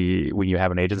 When you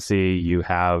have an agency, you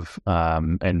have,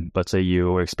 and let's say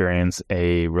you experience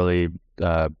a really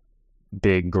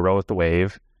big growth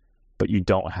wave, but you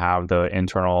don't have the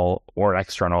internal or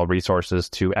external resources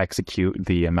to execute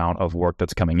the amount of work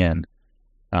that's coming in.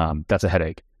 That's a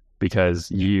headache because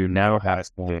you now have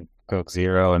to Coke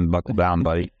Zero and buckle down,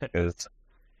 buddy. It's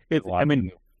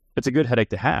a good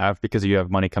headache to have because you have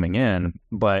money coming in,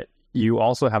 but you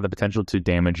also have the potential to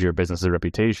damage your business's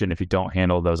reputation if you don't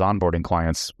handle those onboarding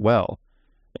clients well.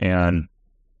 And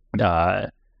you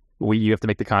have to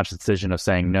make the conscious decision of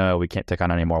saying, no, we can't take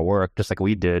on any more work, just like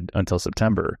we did until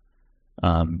September.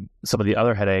 Some of the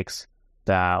other headaches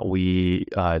that we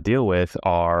deal with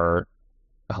are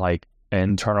like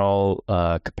internal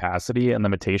capacity and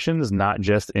limitations, not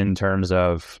just in terms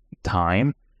of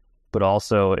time, but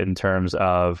also in terms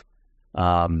of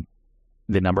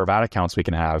the number of ad accounts we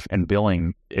can have and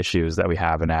billing issues that we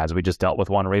have in ads. We just dealt with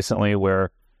one recently where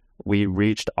we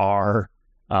reached our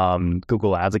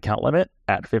Google Ads account limit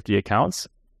at 50 accounts,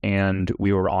 and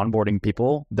we were onboarding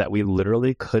people that we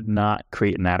literally could not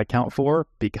create an ad account for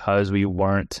because we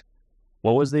weren't.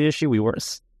 What was the issue? We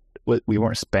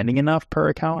weren't spending enough per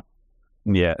account.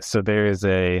 Yeah. So there's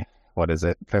a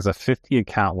 50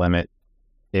 account limit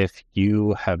if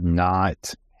you have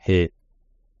not hit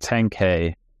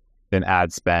 10K in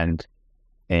ad spend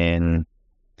in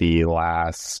the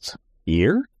last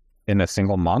year in a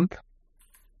single month.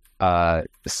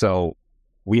 So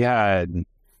we had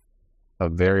a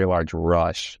very large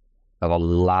rush of a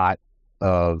lot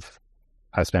of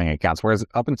high spending accounts. Whereas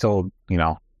up until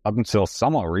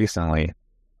somewhat recently,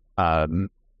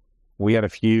 we had a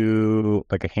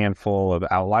handful of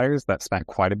outliers that spent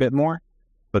quite a bit more,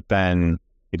 but then,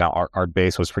 our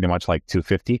base was pretty much like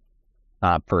 250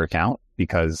 per account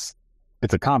because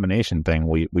it's a combination thing.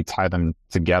 We tie them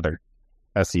together,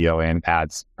 SEO and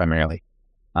ads primarily.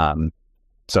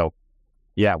 So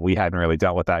yeah, we hadn't really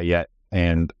dealt with that yet.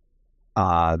 And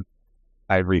I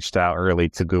reached out early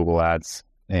to Google Ads,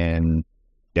 and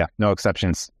yeah, no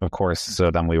exceptions, of course.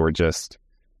 So then we were just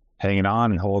hanging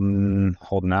on and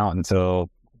holding out until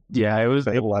it was.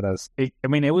 They let us. It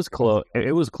was close.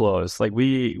 It was close. Like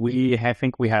I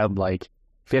think we had like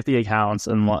 50 accounts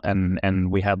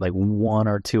and we had like one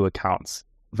or two accounts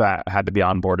that had to be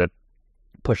onboarded,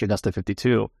 pushing us to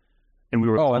 52. And we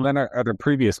were. Oh, and then our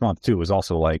previous month too was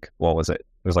also like, what was it?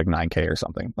 was like 9K or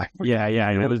something. Like, yeah,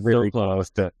 it was really close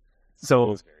to.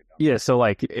 So yeah, so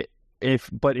like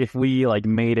if we like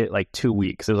made it like 2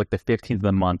 weeks, it was like the 15th of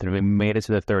the month, and we made it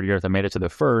to the 30th and made it to the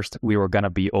 1st, we were gonna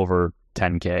be over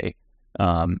 10K.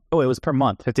 It was per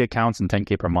month, 50 accounts and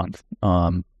 10K per month.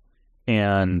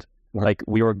 And like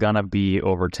we were gonna be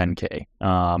over 10K.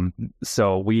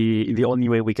 So the only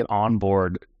way we could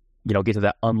onboard, get to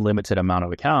that unlimited amount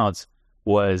of accounts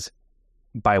was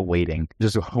by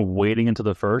just waiting until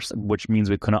the 1st, which means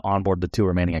we couldn't onboard the 2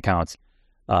 remaining accounts.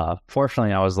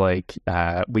 Fortunately, I was like,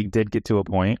 we did get to a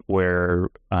point where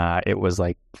it was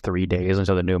like 3 days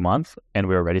until the new month, and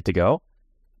we were ready to go.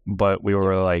 But we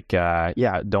were like,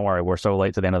 don't worry, we're so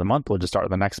late to the end of the month, we'll just start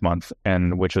the next month.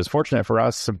 And which was fortunate for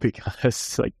us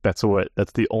because like that's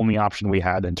the only option we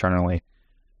had internally.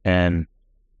 And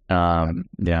and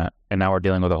now we're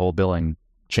dealing with a whole billing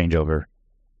changeover.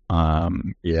 I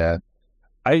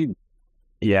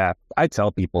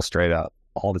tell people straight up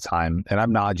all the time, and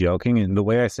I'm not joking. And the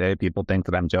way I say it, people think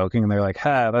that I'm joking, and they're like,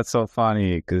 that's so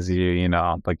funny because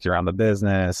like you're on the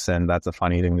business and that's a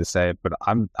funny thing to say. But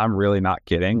I'm really not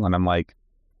kidding when I'm like,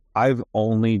 I've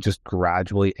only just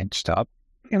gradually inched up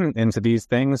into these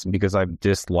things because I've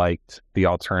disliked the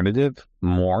alternative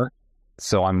more.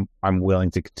 So I'm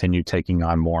willing to continue taking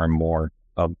on more and more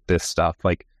of this stuff.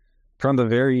 Like from the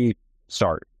very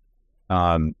start,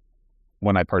 when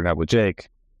I partnered up with Jake,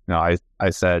 I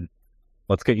said,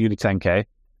 let's get you to 10K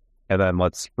and then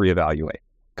let's reevaluate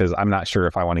because I'm not sure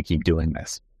if I want to keep doing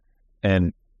this.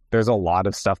 And there's a lot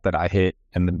of stuff that I hit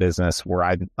in the business where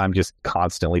I'm just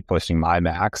constantly pushing my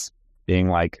max, being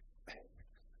like,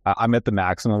 I'm at the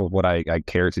maximum of what I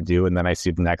care to do. And then I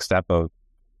see the next step of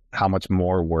how much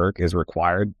more work is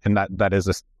required. And that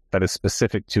is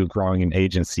specific to growing an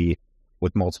agency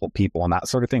with multiple people and that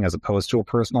sort of thing, as opposed to a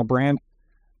personal brand.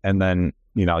 And then,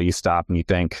 you stop and you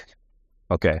think,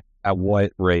 okay, at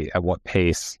what rate, at what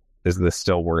pace is this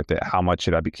still worth it? How much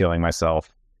should I be killing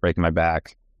myself, breaking my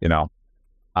back,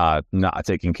 not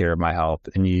taking care of my health?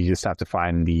 And you just have to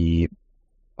find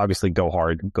obviously go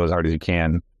hard, go as hard as you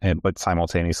can, but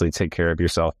simultaneously take care of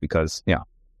yourself because,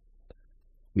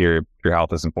 your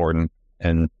health is important.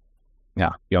 And you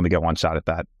only get one shot at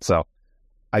that. So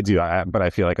I do, but I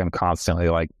feel like I'm constantly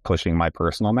like pushing my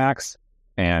personal max.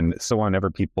 And so whenever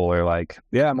people are like,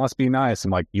 it must be nice,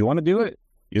 I'm like, you want to do it?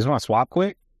 You just want to swap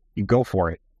quick? You go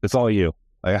for it. It's all you.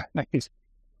 Like, nice.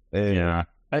 Yeah.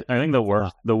 I think the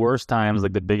worst times,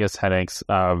 like the biggest headaches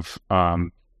of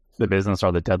the business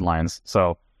are the deadlines.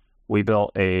 So we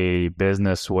built a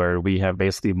business where we have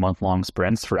basically month-long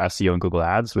sprints for SEO and Google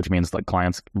Ads, which means like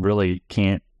clients really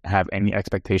can't have any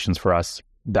expectations for us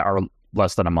that are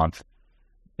less than a month.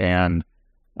 And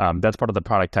that's part of the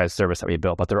productized service that we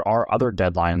built. But there are other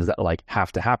deadlines that like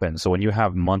have to happen. So when you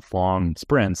have month-long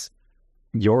sprints,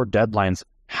 your deadlines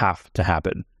have to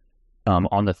happen.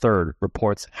 On the 3rd,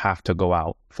 reports have to go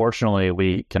out. Fortunately,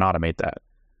 we can automate that.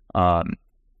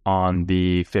 On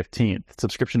the 15th,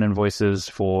 subscription invoices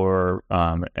for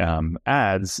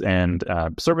ads and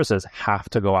services have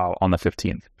to go out on the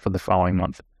 15th for the following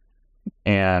month.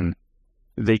 And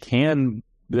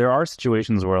there are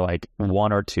situations where like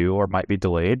 1 or 2 or might be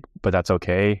delayed, but that's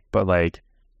okay. But like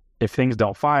if things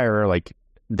don't fire, like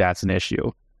that's an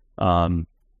issue.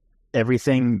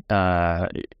 Everything, the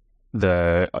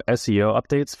SEO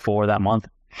updates for that month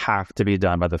have to be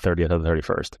done by the 30th or the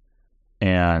 31st.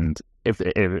 And if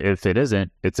it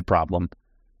isn't, it's a problem.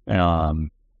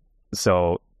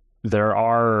 So there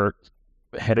are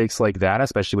headaches like that,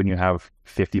 especially when you have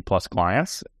 50 plus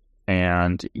clients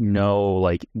and no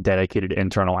like dedicated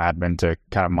internal admin to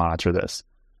kind of monitor this,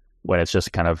 when it's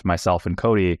just kind of myself and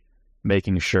Cody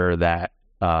making sure that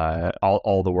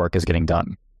all the work is getting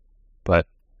done. But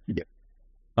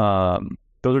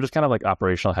those are just kind of like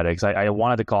operational headaches. I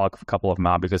wanted to call a couple of them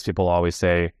out because people always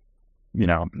say,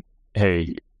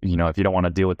 hey, if you don't want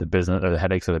to deal with the business or the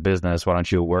headaches of the business, why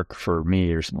don't you work for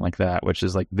me or something like that? Which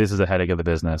is like, this is a headache of the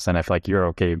business. And I feel like you're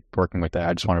okay working with that.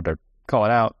 I just wanted to call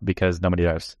it out because nobody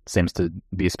else seems to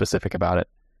be specific about it.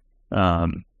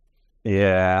 And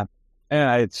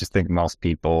I just think most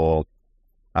people,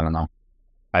 I don't know,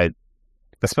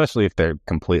 especially if they're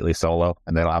completely solo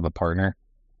and they don't have a partner,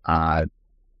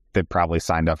 they probably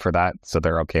signed up for that, so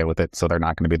they're okay with it. So they're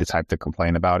not going to be the type to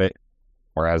complain about it.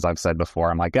 Whereas I've said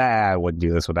before, I'm like, I wouldn't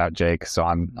do this without Jake. So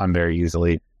I'm very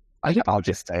easily, I'll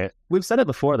just say it. We've said it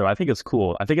before, though. I think it's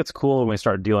cool. I think it's cool when we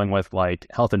start dealing with like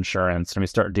health insurance and we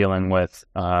start dealing with,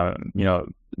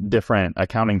 different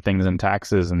accounting things and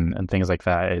taxes and things like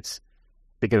that. It's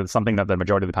because it's something that the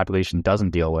majority of the population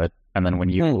doesn't deal with. And then when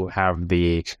you have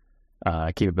the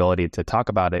capability to talk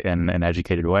about it in an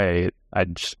educated way,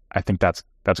 I think that's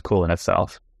cool in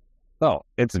itself. Oh,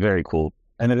 it's very cool,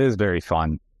 and it is very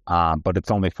fun. But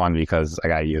it's only fun because I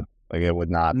got you. Like, it would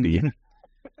not be.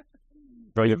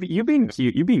 Bro, you being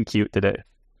cute. You being cute today.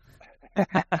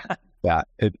 Yeah,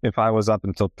 if I was up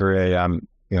until 3 a.m.,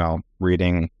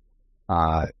 reading,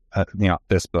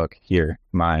 this book here,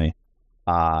 my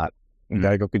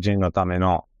Gaikokujin no tame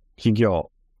no Kigyo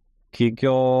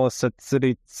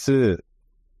setsuritsu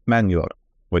manual,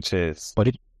 which is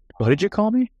what did you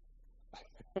call me?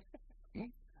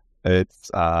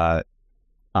 It's I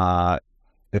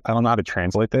don't know how to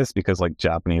translate this because like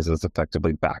Japanese is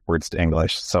effectively backwards to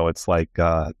English, so it's like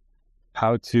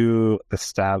how to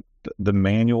establish the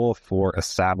manual for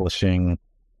establishing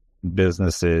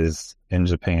businesses in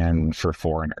Japan for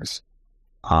foreigners.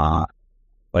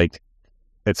 Like,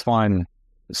 it's fun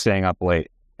staying up late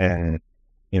and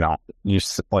you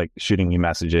like shooting me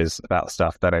messages about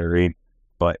stuff that I read,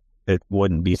 but it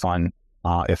wouldn't be fun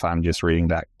if I'm just reading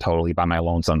that totally by my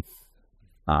lonesome,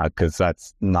 because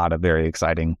that's not a very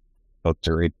exciting book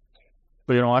to read.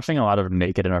 But you're watching a lot of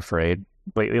Naked and Afraid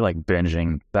lately, like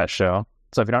binging that show.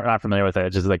 So if you're not familiar with it,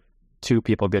 it's just like 2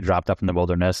 people get dropped up in the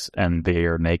wilderness and they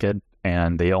are naked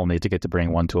and they all need to get to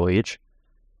bring 1 tool each.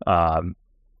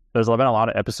 There's been a lot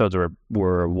of episodes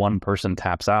where one person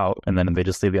taps out and then they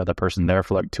just leave the other person there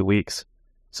for like 2 weeks.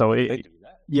 So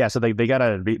so they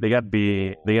gotta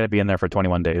be in there for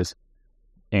 21 days,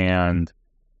 and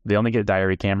they only get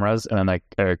diary cameras, and then like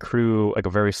a crew, like a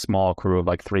very small crew of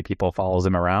like 3 people follows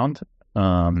them around,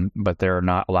 but they're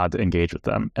not allowed to engage with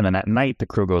them. And then at night the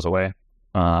crew goes away,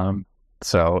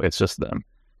 so it's just them,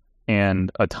 and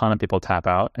a ton of people tap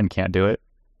out and can't do it.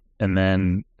 And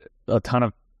then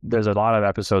there's a lot of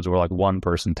episodes where like one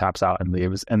person taps out and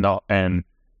leaves, and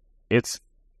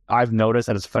I've noticed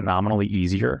that it's phenomenally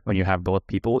easier when you have both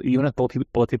people, even if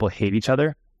both people hate each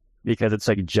other, because it's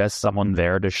like just someone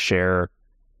there to share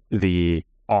the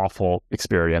awful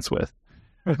experience with.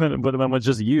 But when it's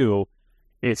just you,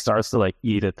 it starts to like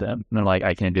eat at them, and they're like,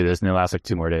 I can't do this, and it lasts like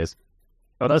 2 more days.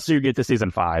 Unless you get to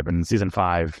season 5, and season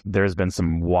 5, there's been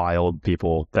some wild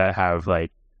people that have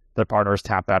like their partners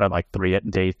tapped out at like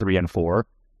day 3 and 4.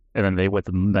 And then they,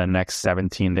 within the next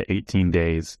 17 to 18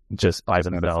 days, just by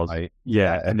themselves.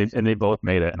 Yeah, and they both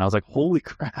made it. And I was like, holy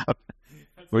crap.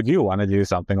 Would you want to do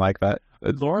something like that?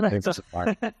 Laura and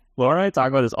I talk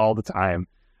about this all the time.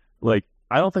 Like,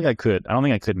 I don't think I could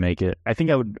make it. I think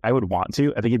I would want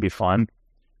to. I think it'd be fun.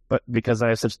 But because I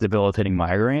have such debilitating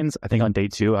migraines, I think on day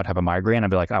 2, I'd have a migraine. I'd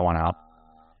be like, I want out.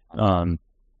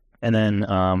 And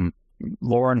then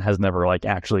Lauren has never like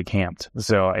actually camped,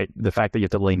 so the fact that you have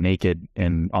to lay naked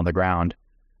on the ground,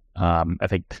 I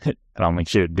think I don't think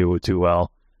she would do it too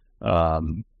well.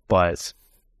 But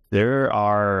there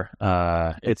are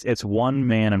it's 1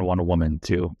 man and 1 woman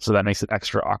too, so that makes it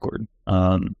extra awkward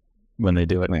when they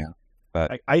do it. Yeah,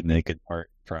 but naked part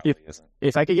probably isn't.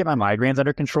 If I could get my migraines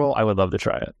under control, I would love to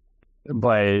try it,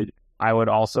 but I would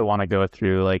also want to go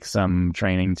through like some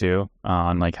training too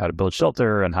on like how to build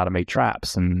shelter and how to make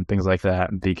traps and things like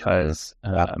that, because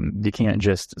you can't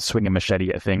just swing a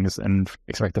machete at things and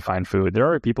expect to find food.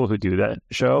 There are people who do that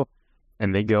show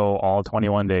and they go all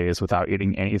 21 days without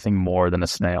eating anything more than a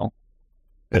snail.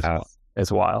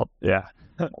 It's wild. Yeah.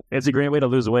 It's a great way to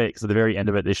lose weight, because at the very end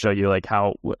of it, they show you like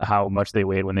how much they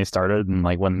weighed when they started, and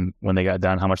like when they got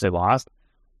done, how much they lost.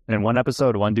 And in one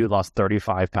episode, one dude lost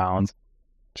 35 pounds.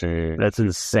 Jeez. That's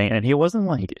insane. And he wasn't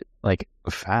like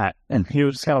fat, and he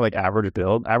was just kind of like average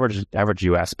build, average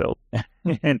US build.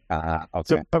 And okay.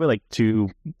 So probably like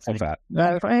fat.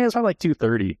 It's probably like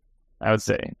 230, I would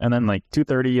say. And then like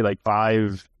 230, like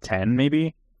 5'10"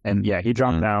 maybe. And yeah, he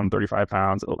dropped down 35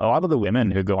 pounds. A lot of the women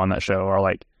who go on that show are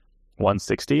like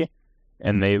 160,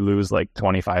 and they lose like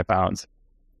 25 pounds.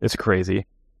 It's crazy.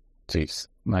 Jeez.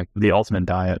 Like the ultimate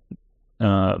diet.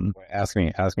 Ask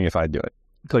me if I'd do it.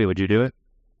 Cody, would you do it?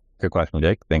 Good question,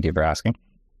 Jake. Thank you for asking.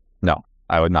 No,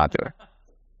 I would not do it.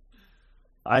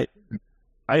 I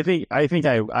think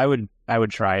I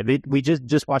would try. We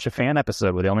just watched a fan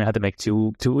episode where they only had to make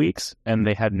two weeks, and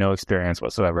they had no experience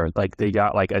whatsoever. Like they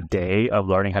got like a day of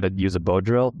learning how to use a bow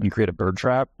drill and create a bird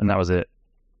trap, and that was it.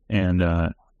 And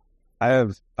I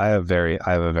have a very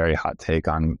hot take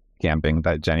on camping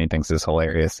that Jenny thinks is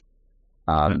hilarious.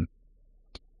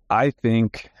 I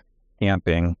think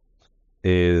camping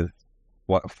is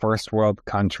what first world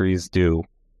countries do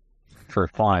for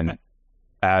fun,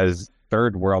 as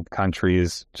third world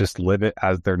countries just live it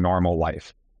as their normal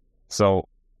life. So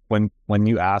when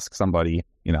you ask somebody,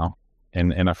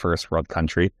 in a first world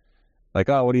country, like,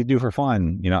 oh, what do you do for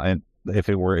fun? And if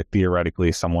it were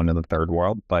theoretically someone in the third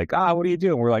world, like, what do you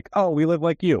do? And we're like, oh, we live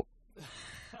like you.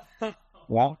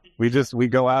 Well, we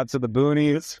go out to the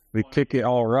boonies, we kick it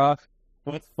all rough.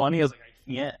 What's funny is I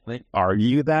can't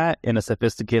argue that in a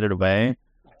sophisticated way.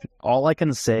 All I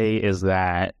can say is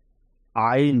that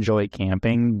I enjoy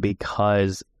camping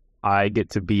because I get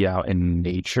to be out in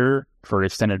nature for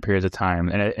extended periods of time,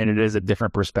 and it is a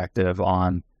different perspective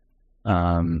on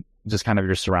just kind of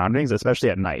your surroundings, especially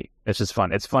at night. It's just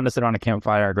fun. It's fun to sit on a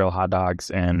campfire, grill hot dogs,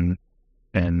 and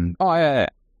oh yeah,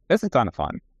 it's a ton of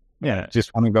fun. Yeah,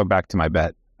 just want to go back to my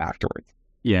bed afterwards.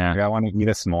 Yeah, I want to eat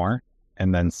a s'more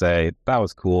and then say that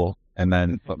was cool, and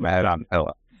then put my head on the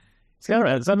pillow.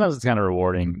 Sometimes it's kind of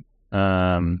rewarding,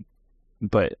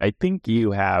 but I think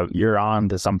you're on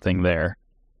to something there.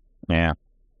 Yeah,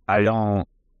 I don't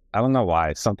know why.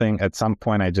 At some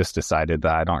point I just decided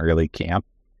that I don't really camp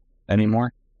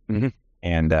anymore,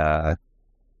 and I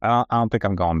don't think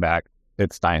I'm going back.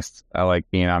 It's nice. I like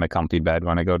being on a comfy bed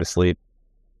when I go to sleep.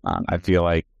 I feel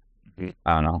like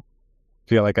I don't know.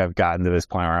 Feel like I've gotten to this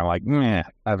point where I'm like,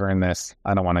 I've earned this.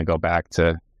 I don't want to go back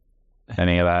to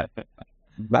any of that.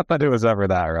 Not that it was ever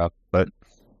that rough, but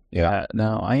yeah.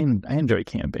 No, I enjoy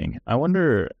camping. I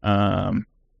wonder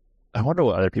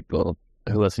what other people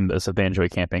who listen to this, if they enjoy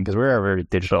camping, because we're a very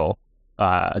digital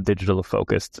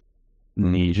focused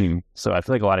niche. So I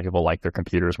feel like a lot of people like their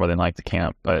computers more than like to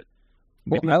camp. But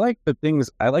I like the things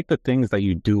that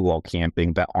you do while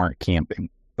camping that aren't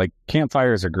camping. Like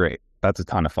campfires are great. That's a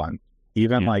ton of fun.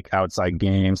 Even like outside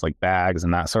games, like bags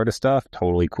and that sort of stuff,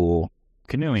 totally cool.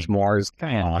 Canoeing, s'mores,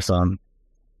 awesome.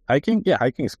 Hiking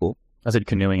is cool. I said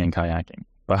canoeing and kayaking,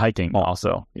 but hiking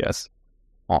also, yes.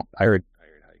 Oh, I heard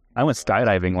hiking. I went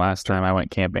skydiving last time I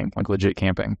went camping, like legit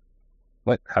camping.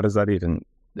 What? How does that even?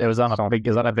 It was on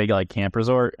a big like camp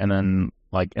resort, and then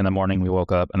like in the morning we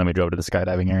woke up and then we drove to the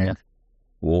skydiving area.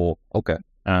 Well, okay.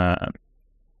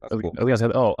 Cool.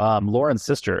 Lauren's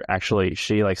sister, actually,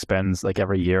 she like spends like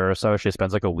every year or so, she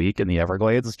spends like a week in the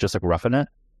Everglades just like roughing it.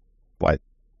 What?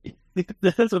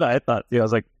 That's what I thought. Yeah, I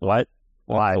was like, what?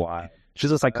 Why?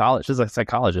 She's a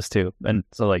psychologist too, and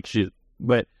so like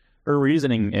but her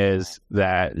reasoning is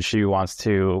that she wants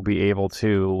to be able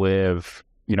to live,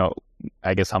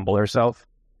 I guess, humble herself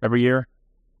every year.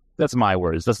 That's my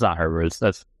words. That's not her words.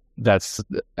 That's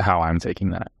how I'm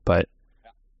taking that. But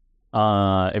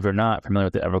if you're not familiar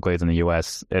with the Everglades in the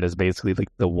U.S., it is basically like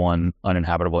the one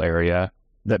uninhabitable area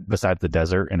that, besides the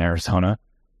desert in Arizona,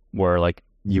 where like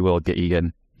you will get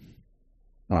eaten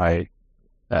by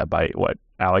what?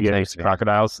 Alligators,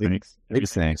 crocodiles, snakes. Big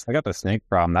snakes. I got the snake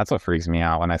problem. That's what freaks me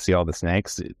out when I see all the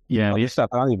snakes. Yeah, the stuff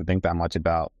I don't even think that much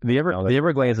about. The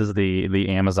Everglades is the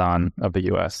Amazon of the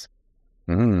U.S.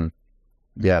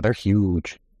 Yeah, they're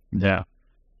huge. Yeah,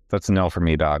 that's a no for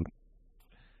me, dog.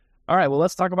 All right, well,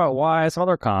 let's talk about some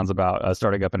other cons about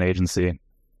starting up an agency.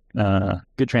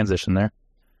 Good transition there.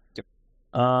 Yep.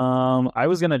 I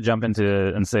was going to jump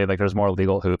into and say like there's more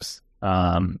legal hoops.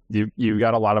 You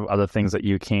got a lot of other things that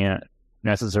you can't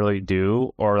necessarily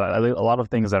do, or a lot of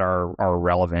things that are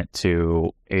relevant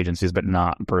to agencies but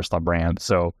not personal brands.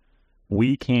 So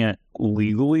we can't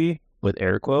legally, with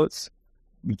air quotes,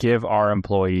 give our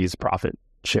employees profit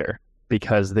share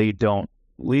because they don't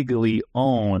legally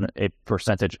own a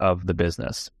percentage of the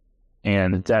business.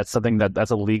 And that's something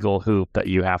that's a legal hoop that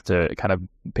you have to kind of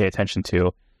pay attention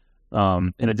to.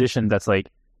 In addition, that's like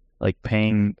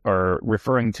paying or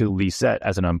referring to Lisette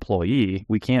as an employee.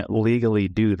 We can't legally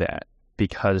do that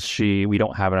because we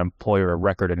don't have an employer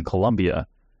record in Colombia,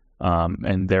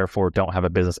 and therefore don't have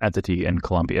a business entity in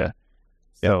Colombia.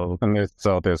 So,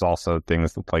 there's also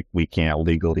things like we can't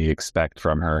legally expect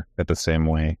from her at the same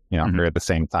way, or at the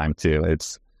same time too.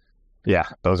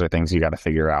 Those are things you got to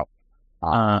figure out.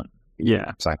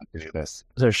 Yeah. So I can do this.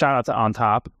 So shout out to On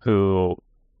Top, who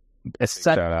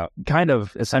kind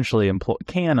of essentially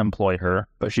can employ her,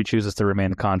 but she chooses to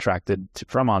remain contracted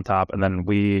from On Top, and then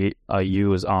we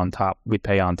use On Top. We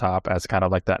pay On Top as kind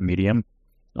of like that medium.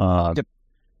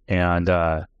 And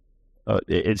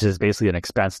it's just basically an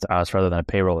expense to us rather than a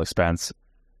payroll expense.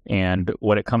 And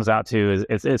what it comes out to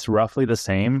is it's roughly the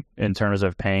same in terms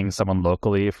of paying someone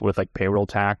locally with like payroll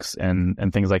tax and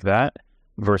things like that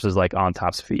versus like On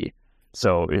Top's fee.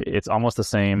 So it's almost the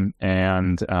same,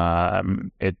 and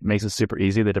it makes it super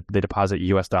easy. They deposit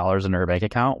U.S. dollars in her bank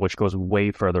account, which goes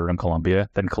way further in Colombia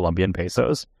than Colombian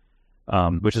pesos,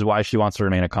 which is why she wants to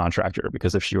remain a contractor,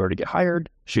 because if she were to get hired,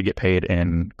 she'd get paid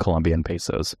in Colombian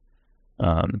pesos.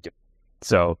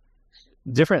 So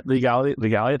different legality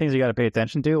things you got to pay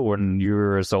attention to when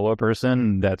you're a solo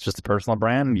person that's just a personal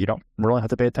brand. You don't really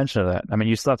have to pay attention to that. I mean,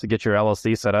 you still have to get your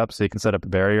LLC set up so you can set up a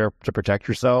barrier to protect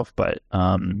yourself, but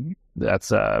that's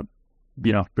there's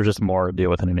just more to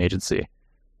deal with in an agency.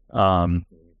 On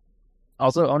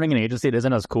Also, owning an agency, it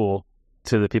isn't as cool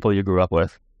to the people you grew up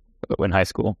with in high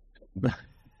school.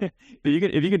 If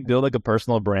you could build like a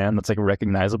personal brand that's like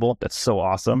recognizable, that's so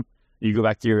awesome. You go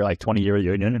back to your like 20-year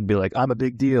reunion and be like, I'm a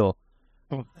big deal.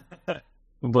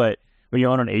 But when you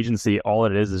own an agency, all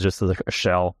it is just like a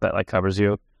shell that like covers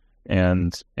you,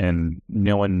 and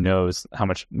no one knows how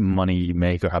much money you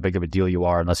make or how big of a deal you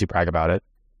are unless you brag about it.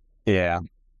 Yeah,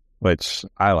 which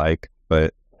I like,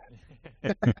 but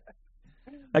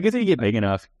I guess if you get big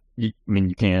enough, you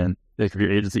can, if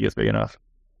your agency gets big enough.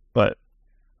 But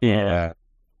yeah.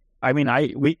 I mean,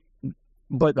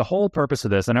 but the whole purpose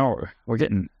of this, I know we're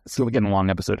getting a long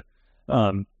episode.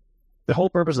 The whole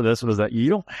purpose of this was that you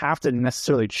don't have to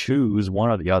necessarily choose one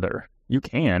or the other. You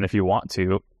can if you want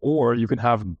to, or you can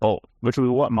have both, which was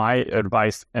what my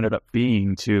advice ended up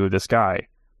being to this guy.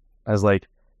 As like,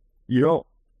 you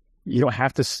don't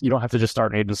have to just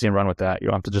start an agency and run with that. You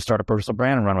don't have to just start a personal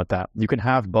brand and run with that. You can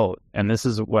have both. And this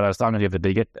is what I was talking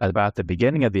to you about the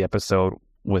beginning of the episode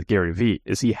with Gary Vee,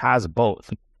 is he has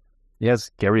both. He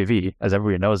has Gary Vee, as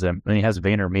everybody knows him, and he has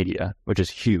VaynerMedia, which is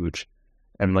huge.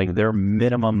 And like their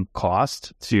minimum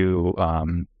cost to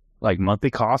like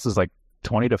monthly cost is like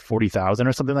 20 to 40,000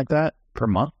 or something like that per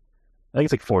month. I think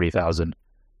it's like 40,000.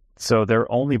 So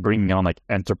they're only bringing on like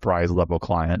enterprise level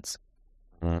clients.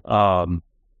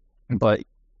 But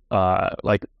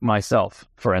like myself,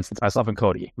 for instance, myself and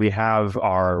Cody, we have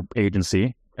our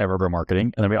agency, Evergrow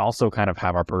Marketing, and then we also kind of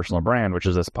have our personal brand, which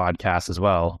is this podcast as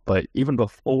well. But even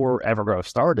before Evergrow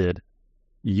started,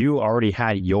 you already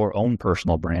had your own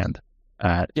personal brand.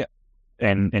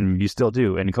 And you still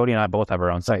do. And Cody and I both have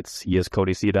our own sites. He is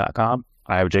CodyC.com.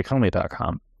 I have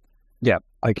JakeHunley.com. Yeah,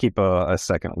 I keep a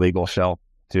second legal shell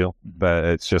too, but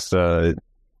it's just a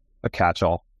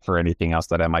catch-all for anything else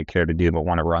that I might care to do, but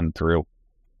want to run through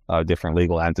a different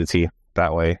legal entity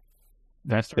that way.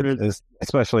 That's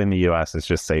especially in the U.S., it's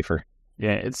just safer.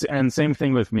 Yeah, and same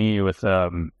thing with me with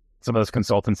some of this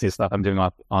consultancy stuff I'm doing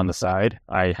on the side.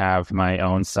 I have my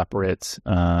own separate.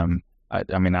 I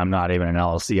mean, I'm not even an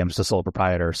LLC. I'm just a sole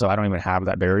proprietor, so I don't even have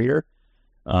that barrier.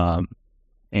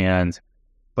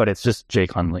 But it's just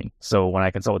Jake Hunley. So when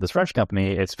I consult with this French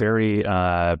company, it's very.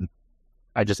 I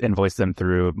just invoice them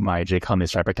through my Jake Hunley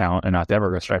Stripe account and not the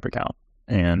Evergrow Stripe account,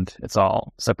 and it's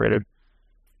all separated.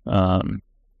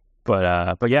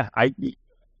 But yeah,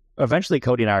 eventually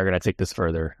Cody and I are going to take this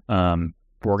further.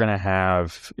 We're going to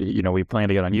have, we plan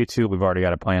to get on YouTube. We've already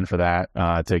got a plan for that,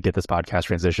 to get this podcast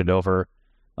transitioned over.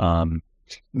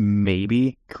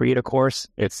 Maybe create a course.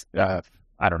 It's,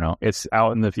 I don't know. It's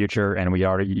out in the future, and you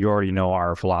already know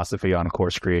our philosophy on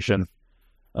course creation.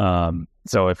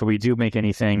 So if we do make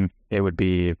anything, it would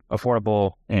be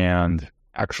affordable and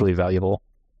actually valuable.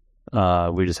 We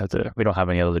don't have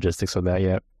any other logistics with that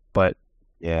yet, but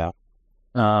yeah.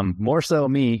 More so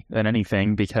me than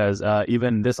anything, because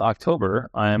even this October,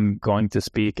 I'm going to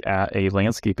speak at a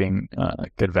landscaping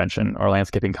convention or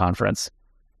landscaping conference.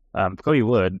 Cody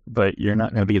would, but you're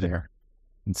not going to be there.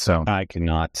 So I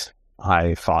cannot.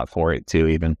 I fought for it too,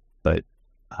 even. But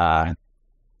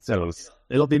so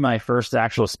it'll be my first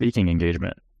actual speaking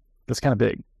engagement. That's kind of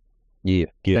big. Yeah.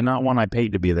 And not one I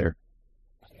paid to be there.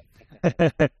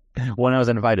 When I was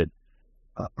invited.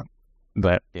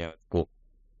 But yeah, cool.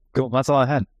 Cool. That's all I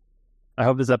had. I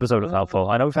hope this episode was helpful.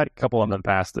 I know we've had a couple in the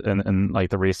past and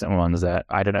like the recent ones that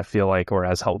I didn't feel like were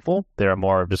as helpful. They're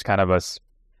more of just kind of us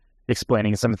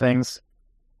explaining some things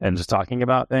and just talking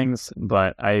about things.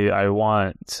 But I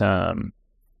want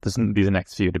these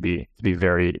next few to be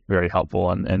very, very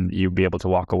helpful, and you be able to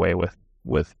walk away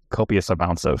with copious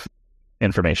amounts of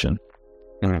information.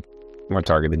 More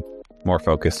targeted, more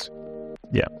focused.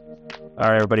 Yeah. All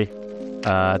right, everybody.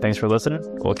 Thanks for listening.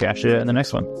 We'll catch you in the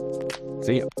next one.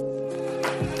 See ya.